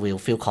management will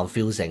feel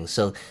confusing.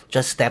 So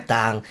just step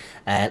down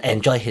and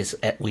enjoy his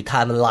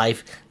retirement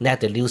life. Let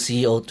the new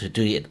CEO to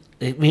do it.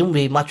 It will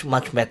be much,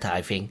 much better,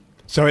 I think.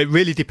 So it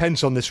really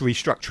depends on this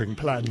restructuring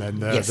plan then,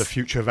 the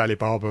future of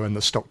Alibaba and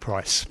the stock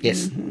price.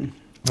 Yes.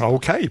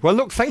 Okay. Well,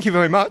 look, thank you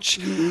very much.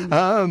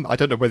 I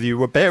don't know whether you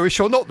were bearish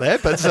or not there,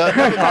 but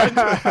never mind.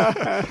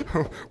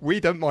 We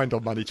don't mind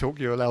on Money Talk.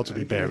 You're allowed to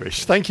be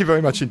bearish. Thank you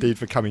very much indeed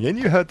for coming in.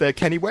 You heard there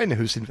Kenny Wen,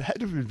 who's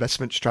Head of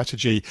Investment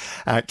Strategy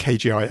at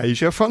KGI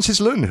Asia, Francis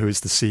Lun, who is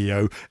the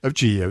CEO of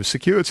GEO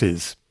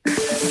Securities.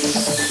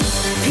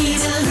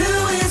 Peter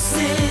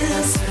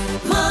Lewis's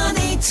Money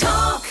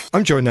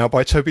I'm joined now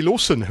by Toby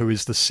Lawson, who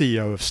is the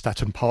CEO of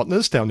Staten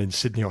Partners down in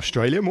Sydney,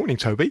 Australia. Morning,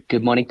 Toby.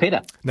 Good morning,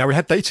 Peter. Now, we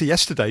had data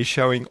yesterday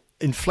showing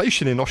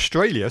inflation in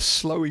Australia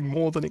slowing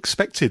more than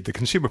expected. The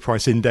consumer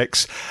price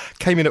index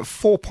came in at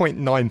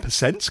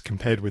 4.9%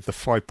 compared with the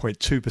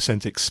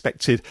 5.2%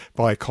 expected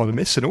by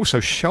economists, and also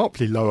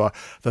sharply lower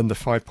than the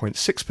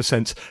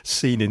 5.6%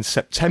 seen in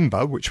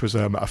September, which was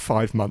a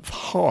 5-month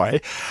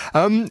high.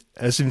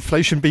 Has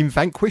inflation been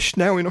vanquished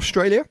now in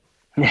Australia?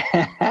 Slightly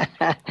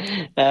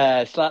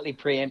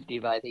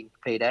preemptive, I think,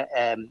 Peter.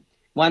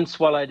 One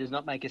swallow does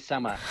not make a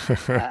summer,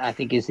 I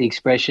think is the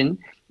expression.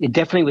 It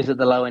definitely was at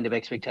the low end of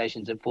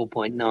expectations at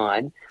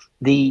 4.9.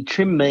 The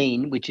trim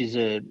mean, which is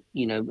a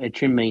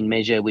trim mean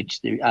measure which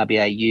the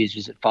RBA used,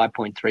 was at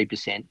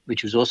 5.3%,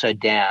 which was also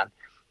down.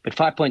 But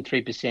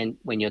 5.3%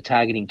 when you're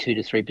targeting 2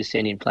 to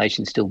 3%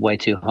 inflation is still way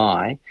too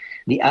high.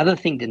 The other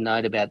thing to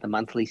note about the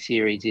monthly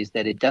series is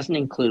that it doesn't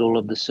include all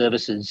of the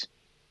services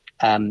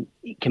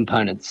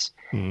components.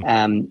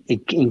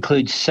 It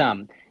includes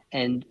some.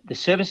 And the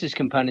services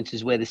components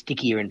is where the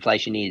stickier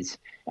inflation is.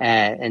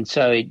 And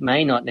so it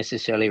may not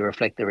necessarily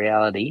reflect the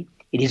reality.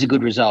 It is a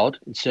good result.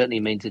 It certainly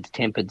means it's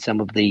tempered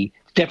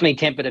definitely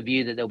tempered a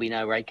view that there'll be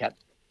no rate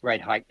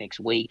hike next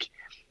week.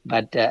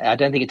 But I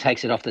don't think it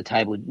takes it off the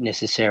table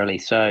necessarily.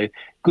 So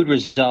good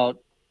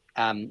result,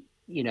 positive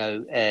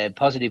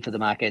for the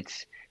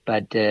markets.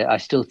 But I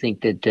still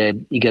think that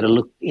you got to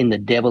look in the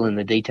devil in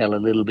the detail a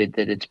little bit,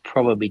 that it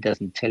probably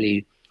doesn't tell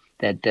you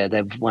that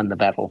they've won the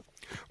battle.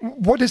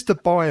 What is the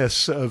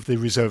bias of the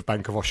Reserve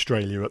Bank of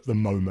Australia at the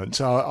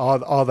moment?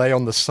 Are they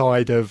on the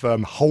side of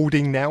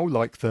holding now,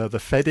 like the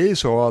Fed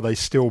is, or are they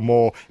still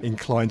more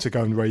inclined to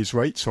go and raise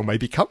rates or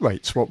maybe cut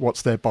rates?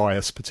 What's their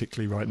bias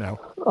particularly right now?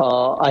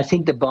 I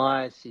think the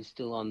bias is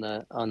still on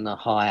the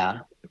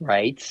higher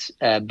rates,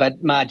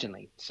 but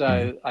marginally.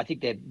 So I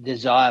think their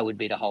desire would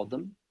be to hold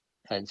them,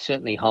 and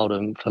certainly hold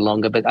them for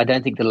longer. But I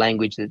don't think the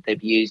language that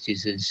they've used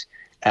is as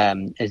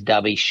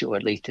dovish, or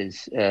at least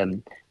as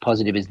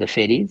positive as the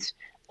Fed is,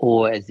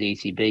 or as the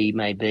ECB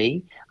may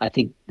be. I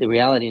think the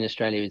reality in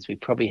Australia is we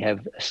probably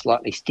have a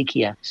slightly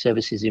stickier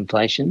services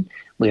inflation.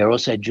 We are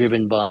also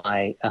driven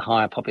by a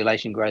higher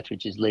population growth,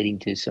 which is leading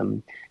to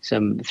some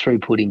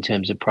throughput in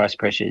terms of price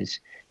pressures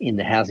in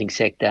the housing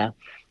sector.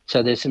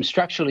 So there's some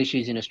structural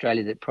issues in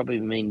Australia that probably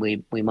mean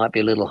we might be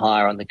a little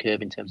higher on the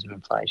curve in terms of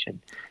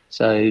inflation.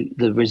 So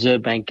the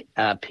Reserve Bank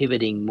are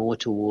pivoting more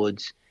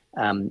towards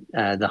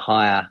the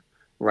higher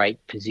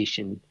rate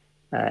position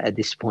at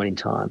this point in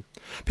time.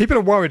 People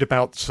are worried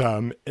about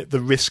the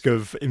risk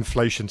of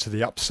inflation to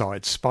the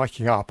upside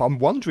spiking up. I'm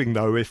wondering,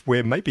 though, if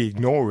we're maybe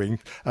ignoring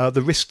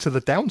the risk to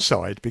the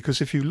downside,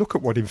 because if you look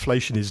at what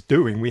inflation is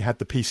doing, we had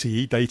the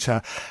PCE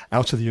data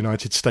out of the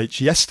United States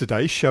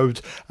yesterday,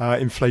 showed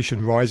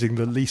inflation rising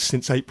the least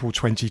since April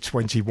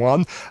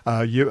 2021.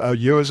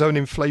 Eurozone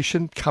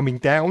inflation coming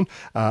down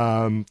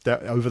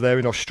over there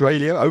in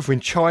Australia. Over in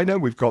China,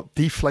 we've got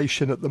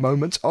deflation at the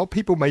moment. Are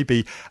people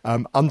maybe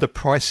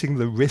underpricing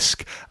the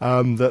risk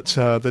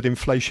that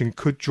inflation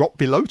could drop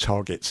below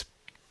targets?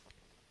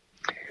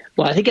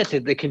 Well, I think that's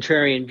the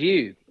contrarian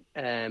view.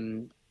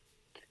 And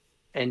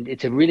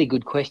it's a really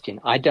good question.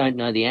 I don't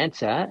know the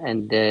answer.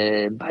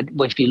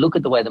 But if you look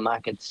at the way the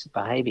market's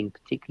behaving,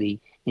 particularly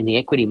in the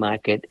equity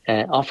market,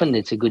 often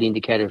it's a good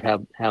indicator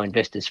of how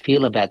investors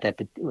feel about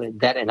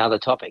that and other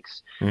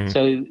topics.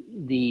 So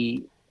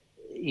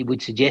it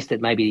would suggest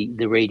that maybe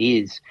the read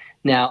is.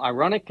 Now,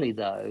 ironically,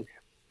 though,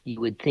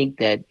 you would think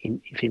that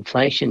if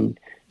inflation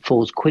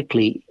falls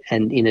quickly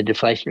and in a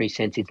deflationary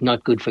sense, it's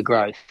not good for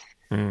growth.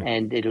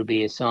 And it'll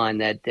be a sign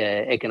that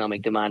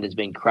economic demand has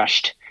been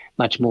crushed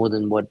much more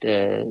than what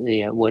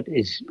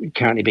is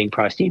currently being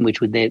priced in, which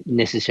would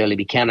necessarily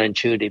be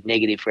counterintuitive,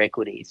 negative for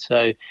equities.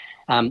 So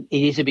it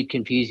is a bit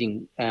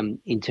confusing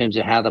in terms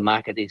of how the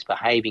market is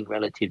behaving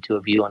relative to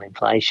a view on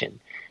inflation.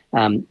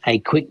 A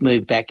quick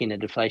move back in a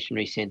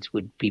deflationary sense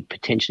would be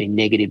potentially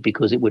negative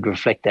because it would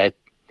reflect a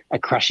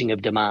crushing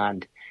of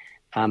demand.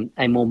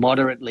 A more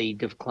moderately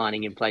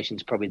declining inflation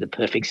is probably the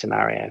perfect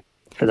scenario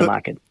for the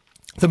market.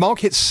 The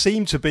markets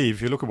seem to be,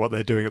 if you look at what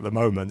they're doing at the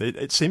moment,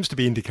 it seems to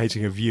be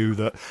indicating a view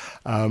that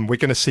we're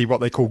going to see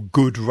what they call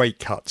good rate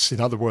cuts. In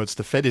other words,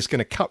 the Fed is going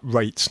to cut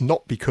rates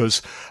not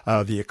because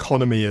the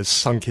economy has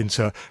sunk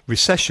into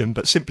recession,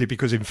 but simply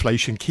because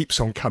inflation keeps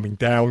on coming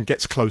down,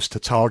 gets close to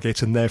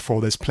target, and therefore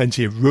there's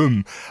plenty of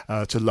room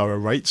to lower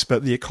rates.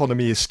 But the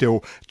economy is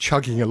still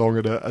chugging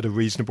along at a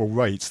reasonable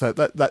rate.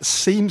 That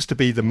seems to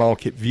be the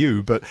market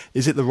view, but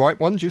is it the right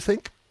one, do you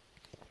think?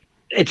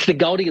 It's the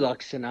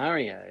Goldilocks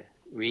scenario,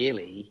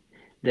 really,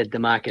 that the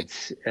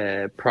market's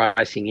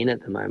pricing in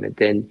at the moment.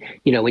 Then,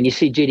 when you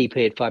see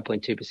GDP at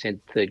 5.2%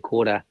 third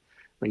quarter,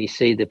 when you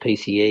see the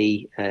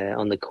PCE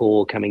on the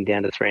core coming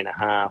down to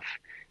 3.5%,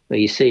 where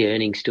you see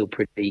earnings still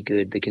pretty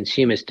good, the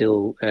consumer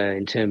still,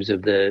 in terms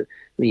of the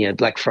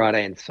Black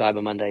Friday and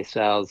Cyber Monday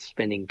sales,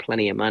 spending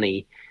plenty of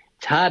money,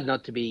 it's hard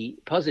not to be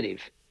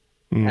positive.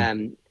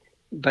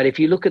 But if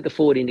you look at the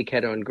forward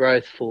indicator on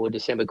growth for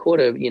December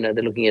quarter, they're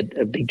looking at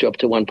a big drop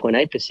to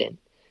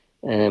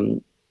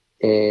 1.8%.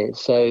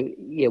 So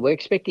we're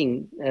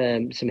expecting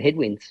some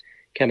headwinds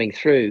coming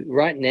through.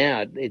 Right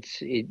now,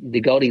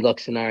 the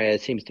Goldilocks scenario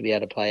seems to be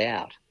able to play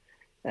out.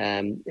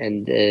 And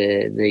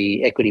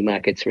the equity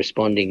market's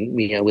responding,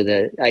 with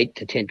a 8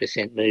 to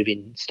 10% move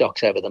in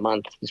stocks over the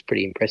month is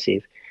pretty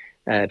impressive,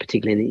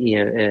 particularly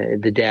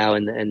in the Dow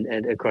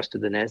and across to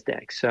the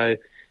Nasdaq. So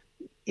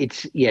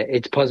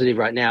it's positive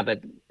right now,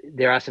 but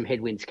there are some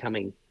headwinds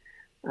coming.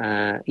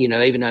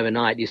 Even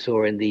overnight, you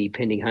saw in the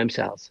pending home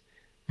sales.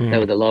 They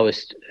were the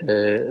lowest.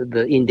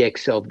 The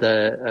index of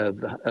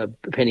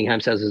pending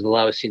home sales is the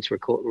lowest since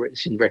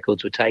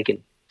records were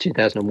taken,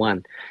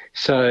 2001.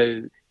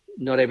 So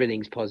not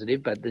everything's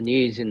positive, but the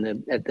news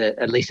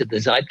at least at the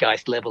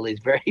zeitgeist level is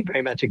very,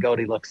 very much a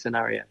Goldilocks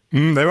scenario.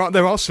 There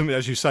are some,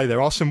 as you say,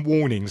 there are some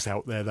warnings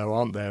out there, though,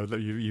 aren't there?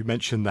 You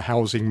mentioned the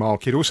housing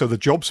market, also the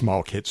jobs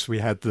markets. We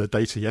had the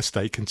data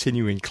yesterday,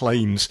 continuing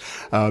claims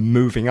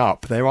moving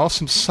up. There are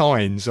some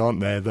signs, aren't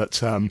there, that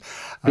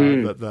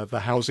that the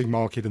housing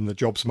market and the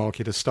jobs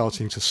market are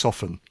starting to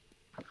soften.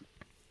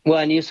 Well,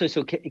 and you also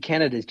saw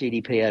Canada's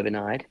GDP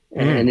overnight,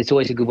 and it's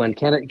always a good one.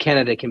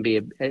 Canada can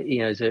be,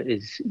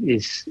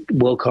 is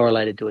well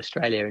correlated to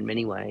Australia in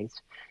many ways,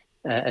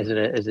 as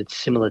a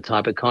similar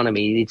type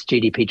economy. Its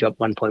GDP dropped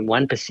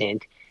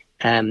 1.1%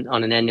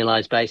 on an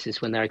annualized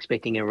basis when they're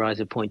expecting a rise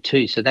of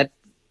 0.2. So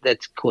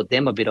that's caught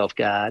them a bit off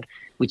guard,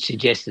 which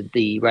suggests that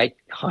the rate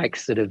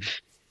hikes that have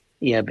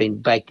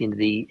been baked into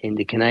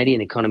the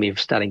Canadian economy are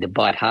starting to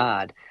bite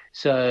hard.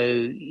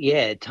 So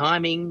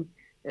timing.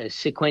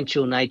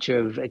 Sequential nature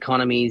of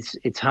economies,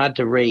 it's hard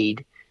to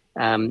read.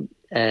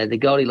 The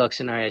Goldilocks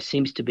scenario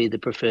seems to be the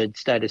preferred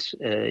status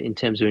in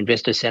terms of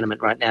investor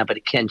sentiment right now, but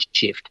it can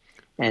shift.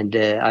 And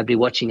I'd be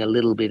watching a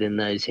little bit in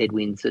those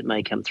headwinds that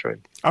may come through.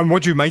 And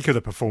what do you make of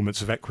the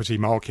performance of equity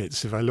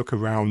markets? If I look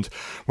around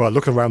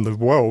the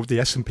world, the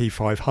S&P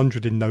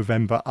 500 in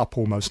November up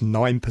almost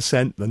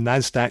 9%, the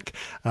Nasdaq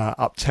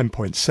up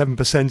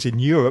 10.7%. In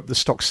Europe, the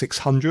Stoxx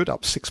 600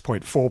 up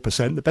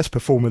 6.4%. The best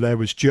performer there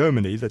was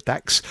Germany. The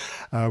DAX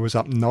was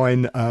up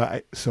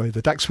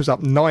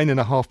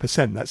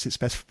 9.5%. That's its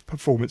best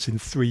performance in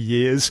 3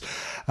 years.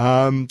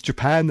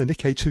 Japan, the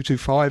Nikkei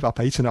 225 up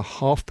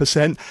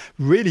 8.5%.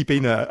 Really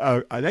been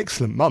an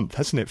excellent month,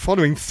 hasn't it?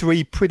 Following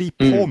 3 pretty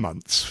poor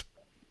months.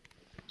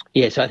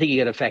 Yeah, so I think you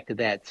got to factor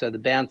that. So the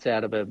bounce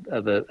out of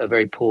a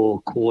very poor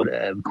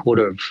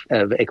quarter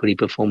of equity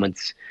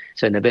performance.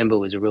 So November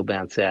was a real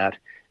bounce out.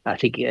 I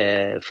think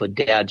for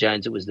Dow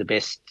Jones it was the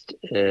best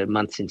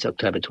month since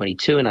October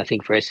 22, and I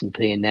think for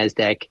S&P and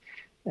Nasdaq,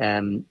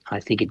 I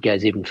think it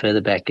goes even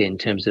further back in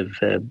terms of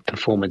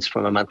performance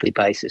from a monthly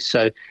basis.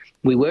 So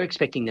we were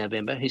expecting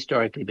November,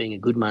 historically being a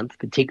good month,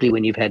 particularly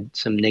when you've had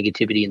some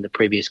negativity in the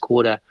previous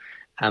quarter.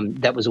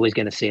 That was always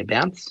going to see a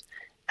bounce.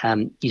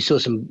 You saw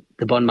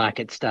the bond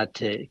market start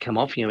to come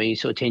off. You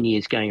saw 10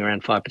 years going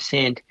around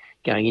 5%.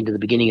 Going into the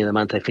beginning of the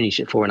month, they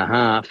finished at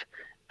 4.5%,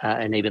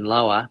 and even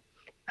lower.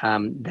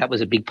 That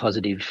was a big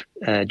positive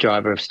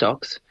driver of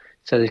stocks.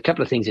 So there's a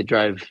couple of things that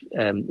drove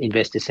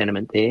investor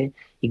sentiment there.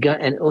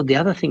 The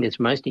other thing that's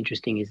most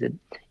interesting is that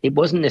it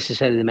wasn't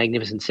necessarily the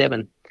Magnificent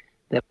Seven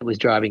that was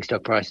driving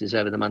stock prices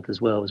over the month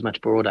as well. It was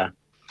much broader,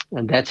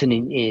 and that's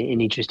an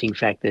interesting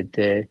fact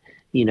that.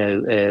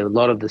 A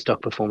lot of the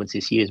stock performance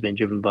this year has been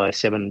driven by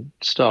 7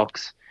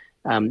 stocks.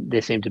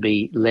 There seemed to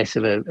be less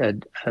of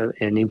an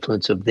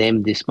influence of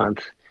them this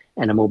month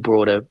and a more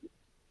broader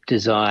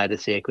desire to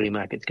see equity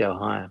markets go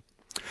higher.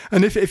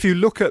 And if you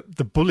look at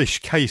the bullish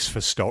case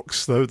for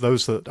stocks,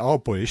 those that are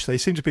bullish, they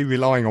seem to be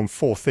relying on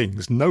 4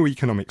 things. No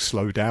economic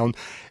slowdown,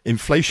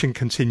 inflation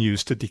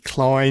continues to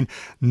decline,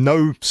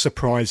 no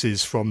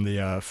surprises from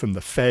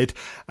the Fed,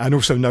 and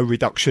also no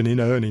reduction in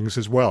earnings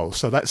as well.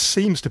 So that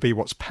seems to be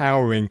what's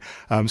powering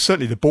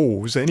certainly the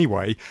bulls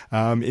anyway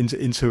into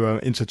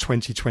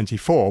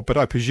 2024. But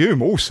I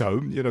presume also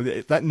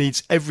that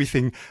needs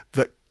everything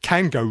that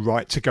can go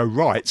right to go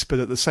right, but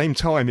at the same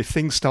time, if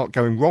things start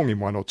going wrong in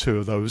 1 or 2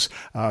 of those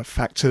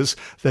factors,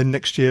 then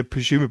next year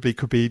presumably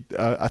could be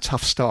a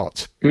tough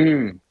start.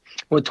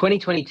 Well,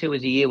 2022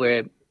 was a year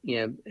where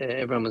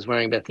everyone was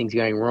worrying about things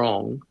going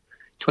wrong.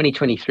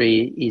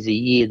 2023 is a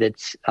year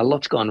that's a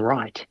lot's gone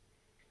right,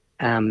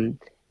 and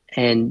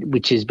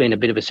which has been a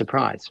bit of a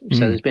surprise. So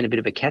there's been a bit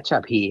of a catch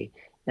up here.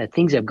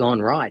 Things have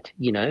gone right.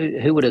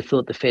 Who would have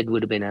thought the Fed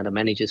would have been able to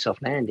manage a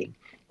soft landing?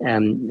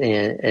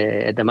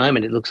 At the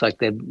moment, it looks like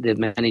they've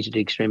managed it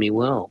extremely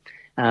well.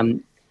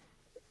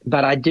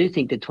 But I do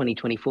think that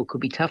 2024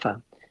 could be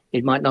tougher.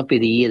 It might not be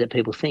the year that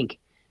people think.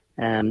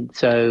 Going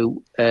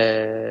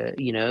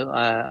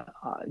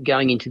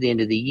into the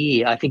end of the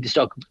year, I think the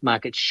stock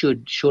market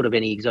should, short of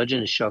any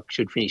exogenous shock,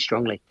 should finish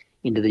strongly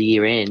into the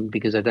year end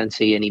because I don't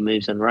see any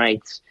moves on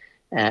rates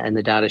and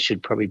the data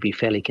should probably be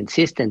fairly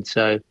consistent.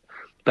 So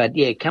But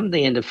yeah, come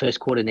the end of first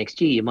quarter next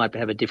year, you might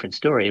have a different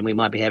story, and we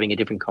might be having a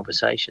different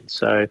conversation.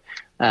 So,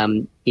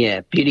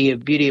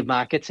 beauty of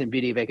markets and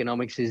beauty of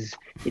economics is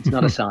it's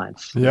not a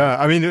science. Yeah,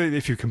 I mean,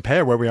 if you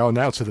compare where we are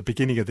now to the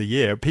beginning of the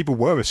year, people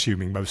were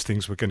assuming most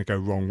things were going to go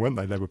wrong, weren't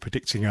they? They were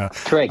predicting a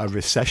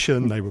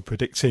recession. They were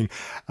predicting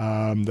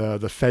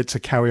the Fed to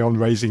carry on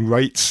raising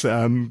rates.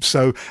 And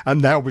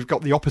now we've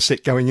got the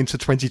opposite going into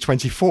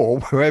 2024,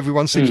 where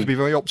everyone seems to be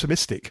very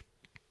optimistic.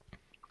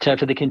 So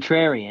for the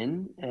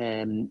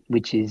contrarian,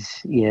 which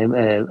is,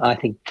 I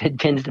think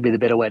tends to be the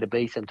better way to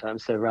be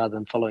sometimes. So rather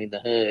than following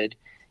the herd,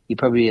 you're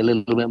probably a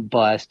little bit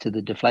biased to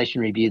the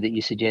deflationary view that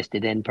you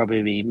suggested, and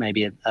probably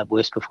maybe a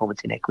worse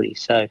performance in equity.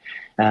 So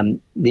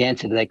the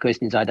answer to that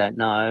question is I don't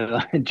know.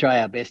 I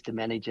try our best to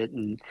manage it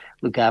and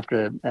look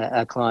after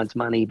our clients'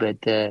 money, but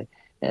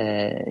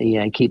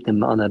keep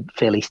them on a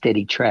fairly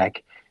steady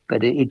track.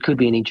 But it could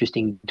be an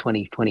interesting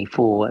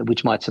 2024,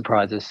 which might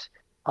surprise us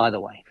either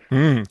way.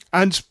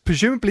 And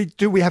presumably,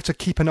 do we have to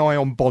keep an eye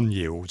on bond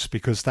yields?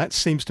 Because that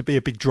seems to be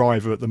a big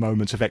driver at the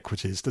moment of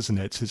equities, doesn't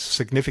it? It's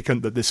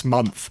significant that this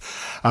month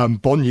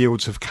bond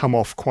yields have come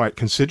off quite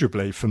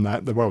considerably from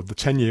that. The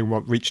 10-year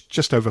reached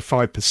just over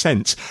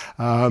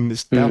 5%.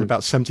 It's down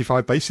about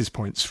 75 basis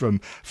points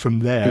from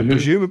there. Mm-hmm.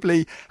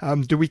 Presumably,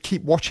 do we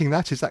keep watching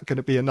that? Is that going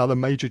to be another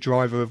major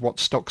driver of what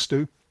stocks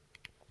do?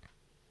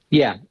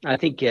 Yeah, I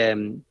think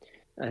it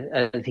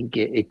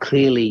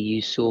clearly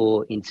you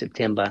saw in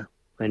September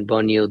when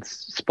bond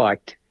yields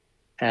spiked,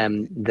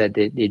 that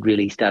it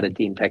really started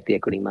to impact the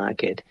equity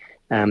market.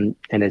 And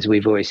as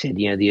we've always said,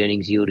 the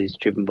earnings yield is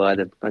driven by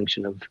the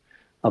function of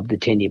the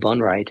 10-year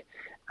bond rate.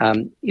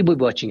 We're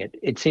watching it.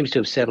 It seems to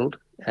have settled.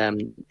 So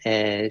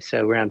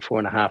around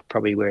 4.5,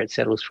 probably where it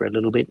settles for a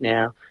little bit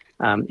now.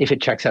 If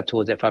it tracks up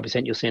towards that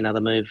 5%, you'll see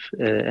another move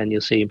and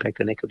you'll see impact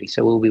on equity.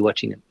 So we'll be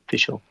watching it for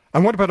sure.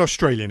 And what about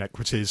Australian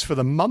equities? For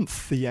the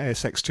month, the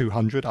ASX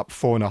 200 up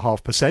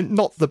 4.5%.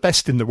 Not the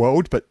best in the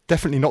world, but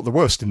definitely not the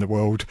worst in the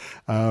world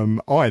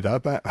either.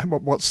 But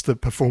what's the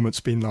performance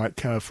been like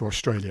for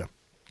Australia?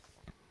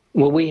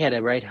 Well, we had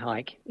a rate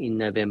hike in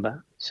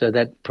November, so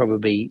that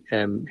probably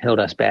held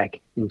us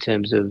back in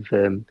terms of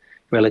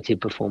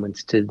relative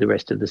performance to the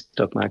rest of the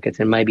stock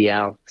markets. And maybe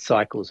our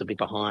cycle's a bit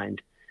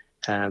behind.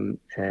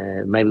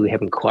 Maybe we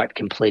haven't quite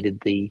completed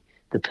the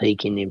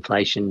peak in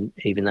inflation,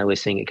 even though we're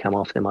seeing it come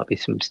off. There might be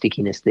some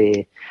stickiness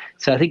there.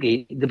 So I think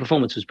the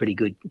performance was pretty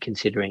good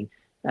considering.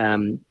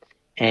 And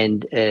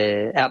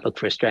outlook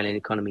for Australian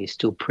economy is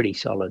still pretty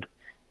solid.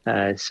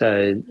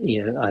 So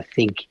I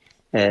think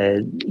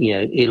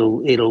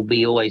it'll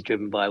be always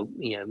driven by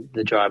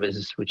the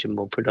drivers, which are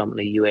more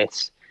predominantly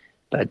US,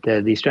 but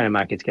the Australian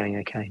market's going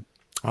okay.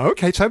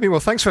 Okay, Toby. Well,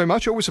 thanks very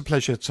much. Always a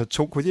pleasure to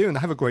talk with you, and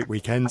have a great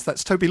weekend.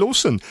 That's Toby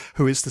Lawson,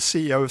 who is the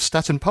CEO of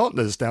Staten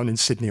Partners down in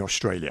Sydney,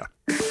 Australia.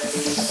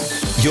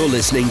 You're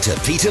listening to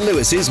Peter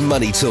Lewis's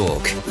Money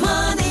Talk.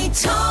 Money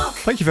Talk.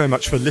 Thank you very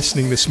much for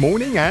listening this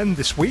morning and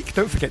this week.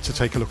 Don't forget to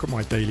take a look at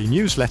my daily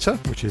newsletter,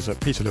 which is at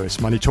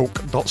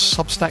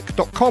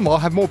peterlewismoneytalk.substack.com. I'll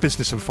have more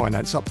business and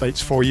finance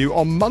updates for you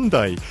on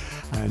Monday.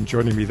 And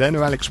joining me then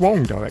are Alex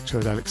Wong, Director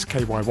at Alex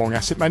KY Wong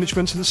Asset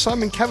Management, and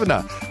Simon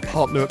Kavanagh,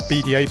 Partner at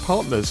BDA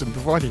Partners. And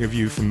providing a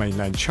view from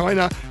mainland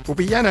China will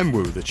be Yanan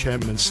Wu, the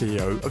Chairman and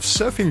CEO of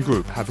Surfing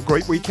Group. Have a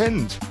great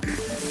weekend.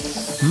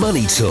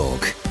 Money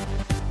Talk.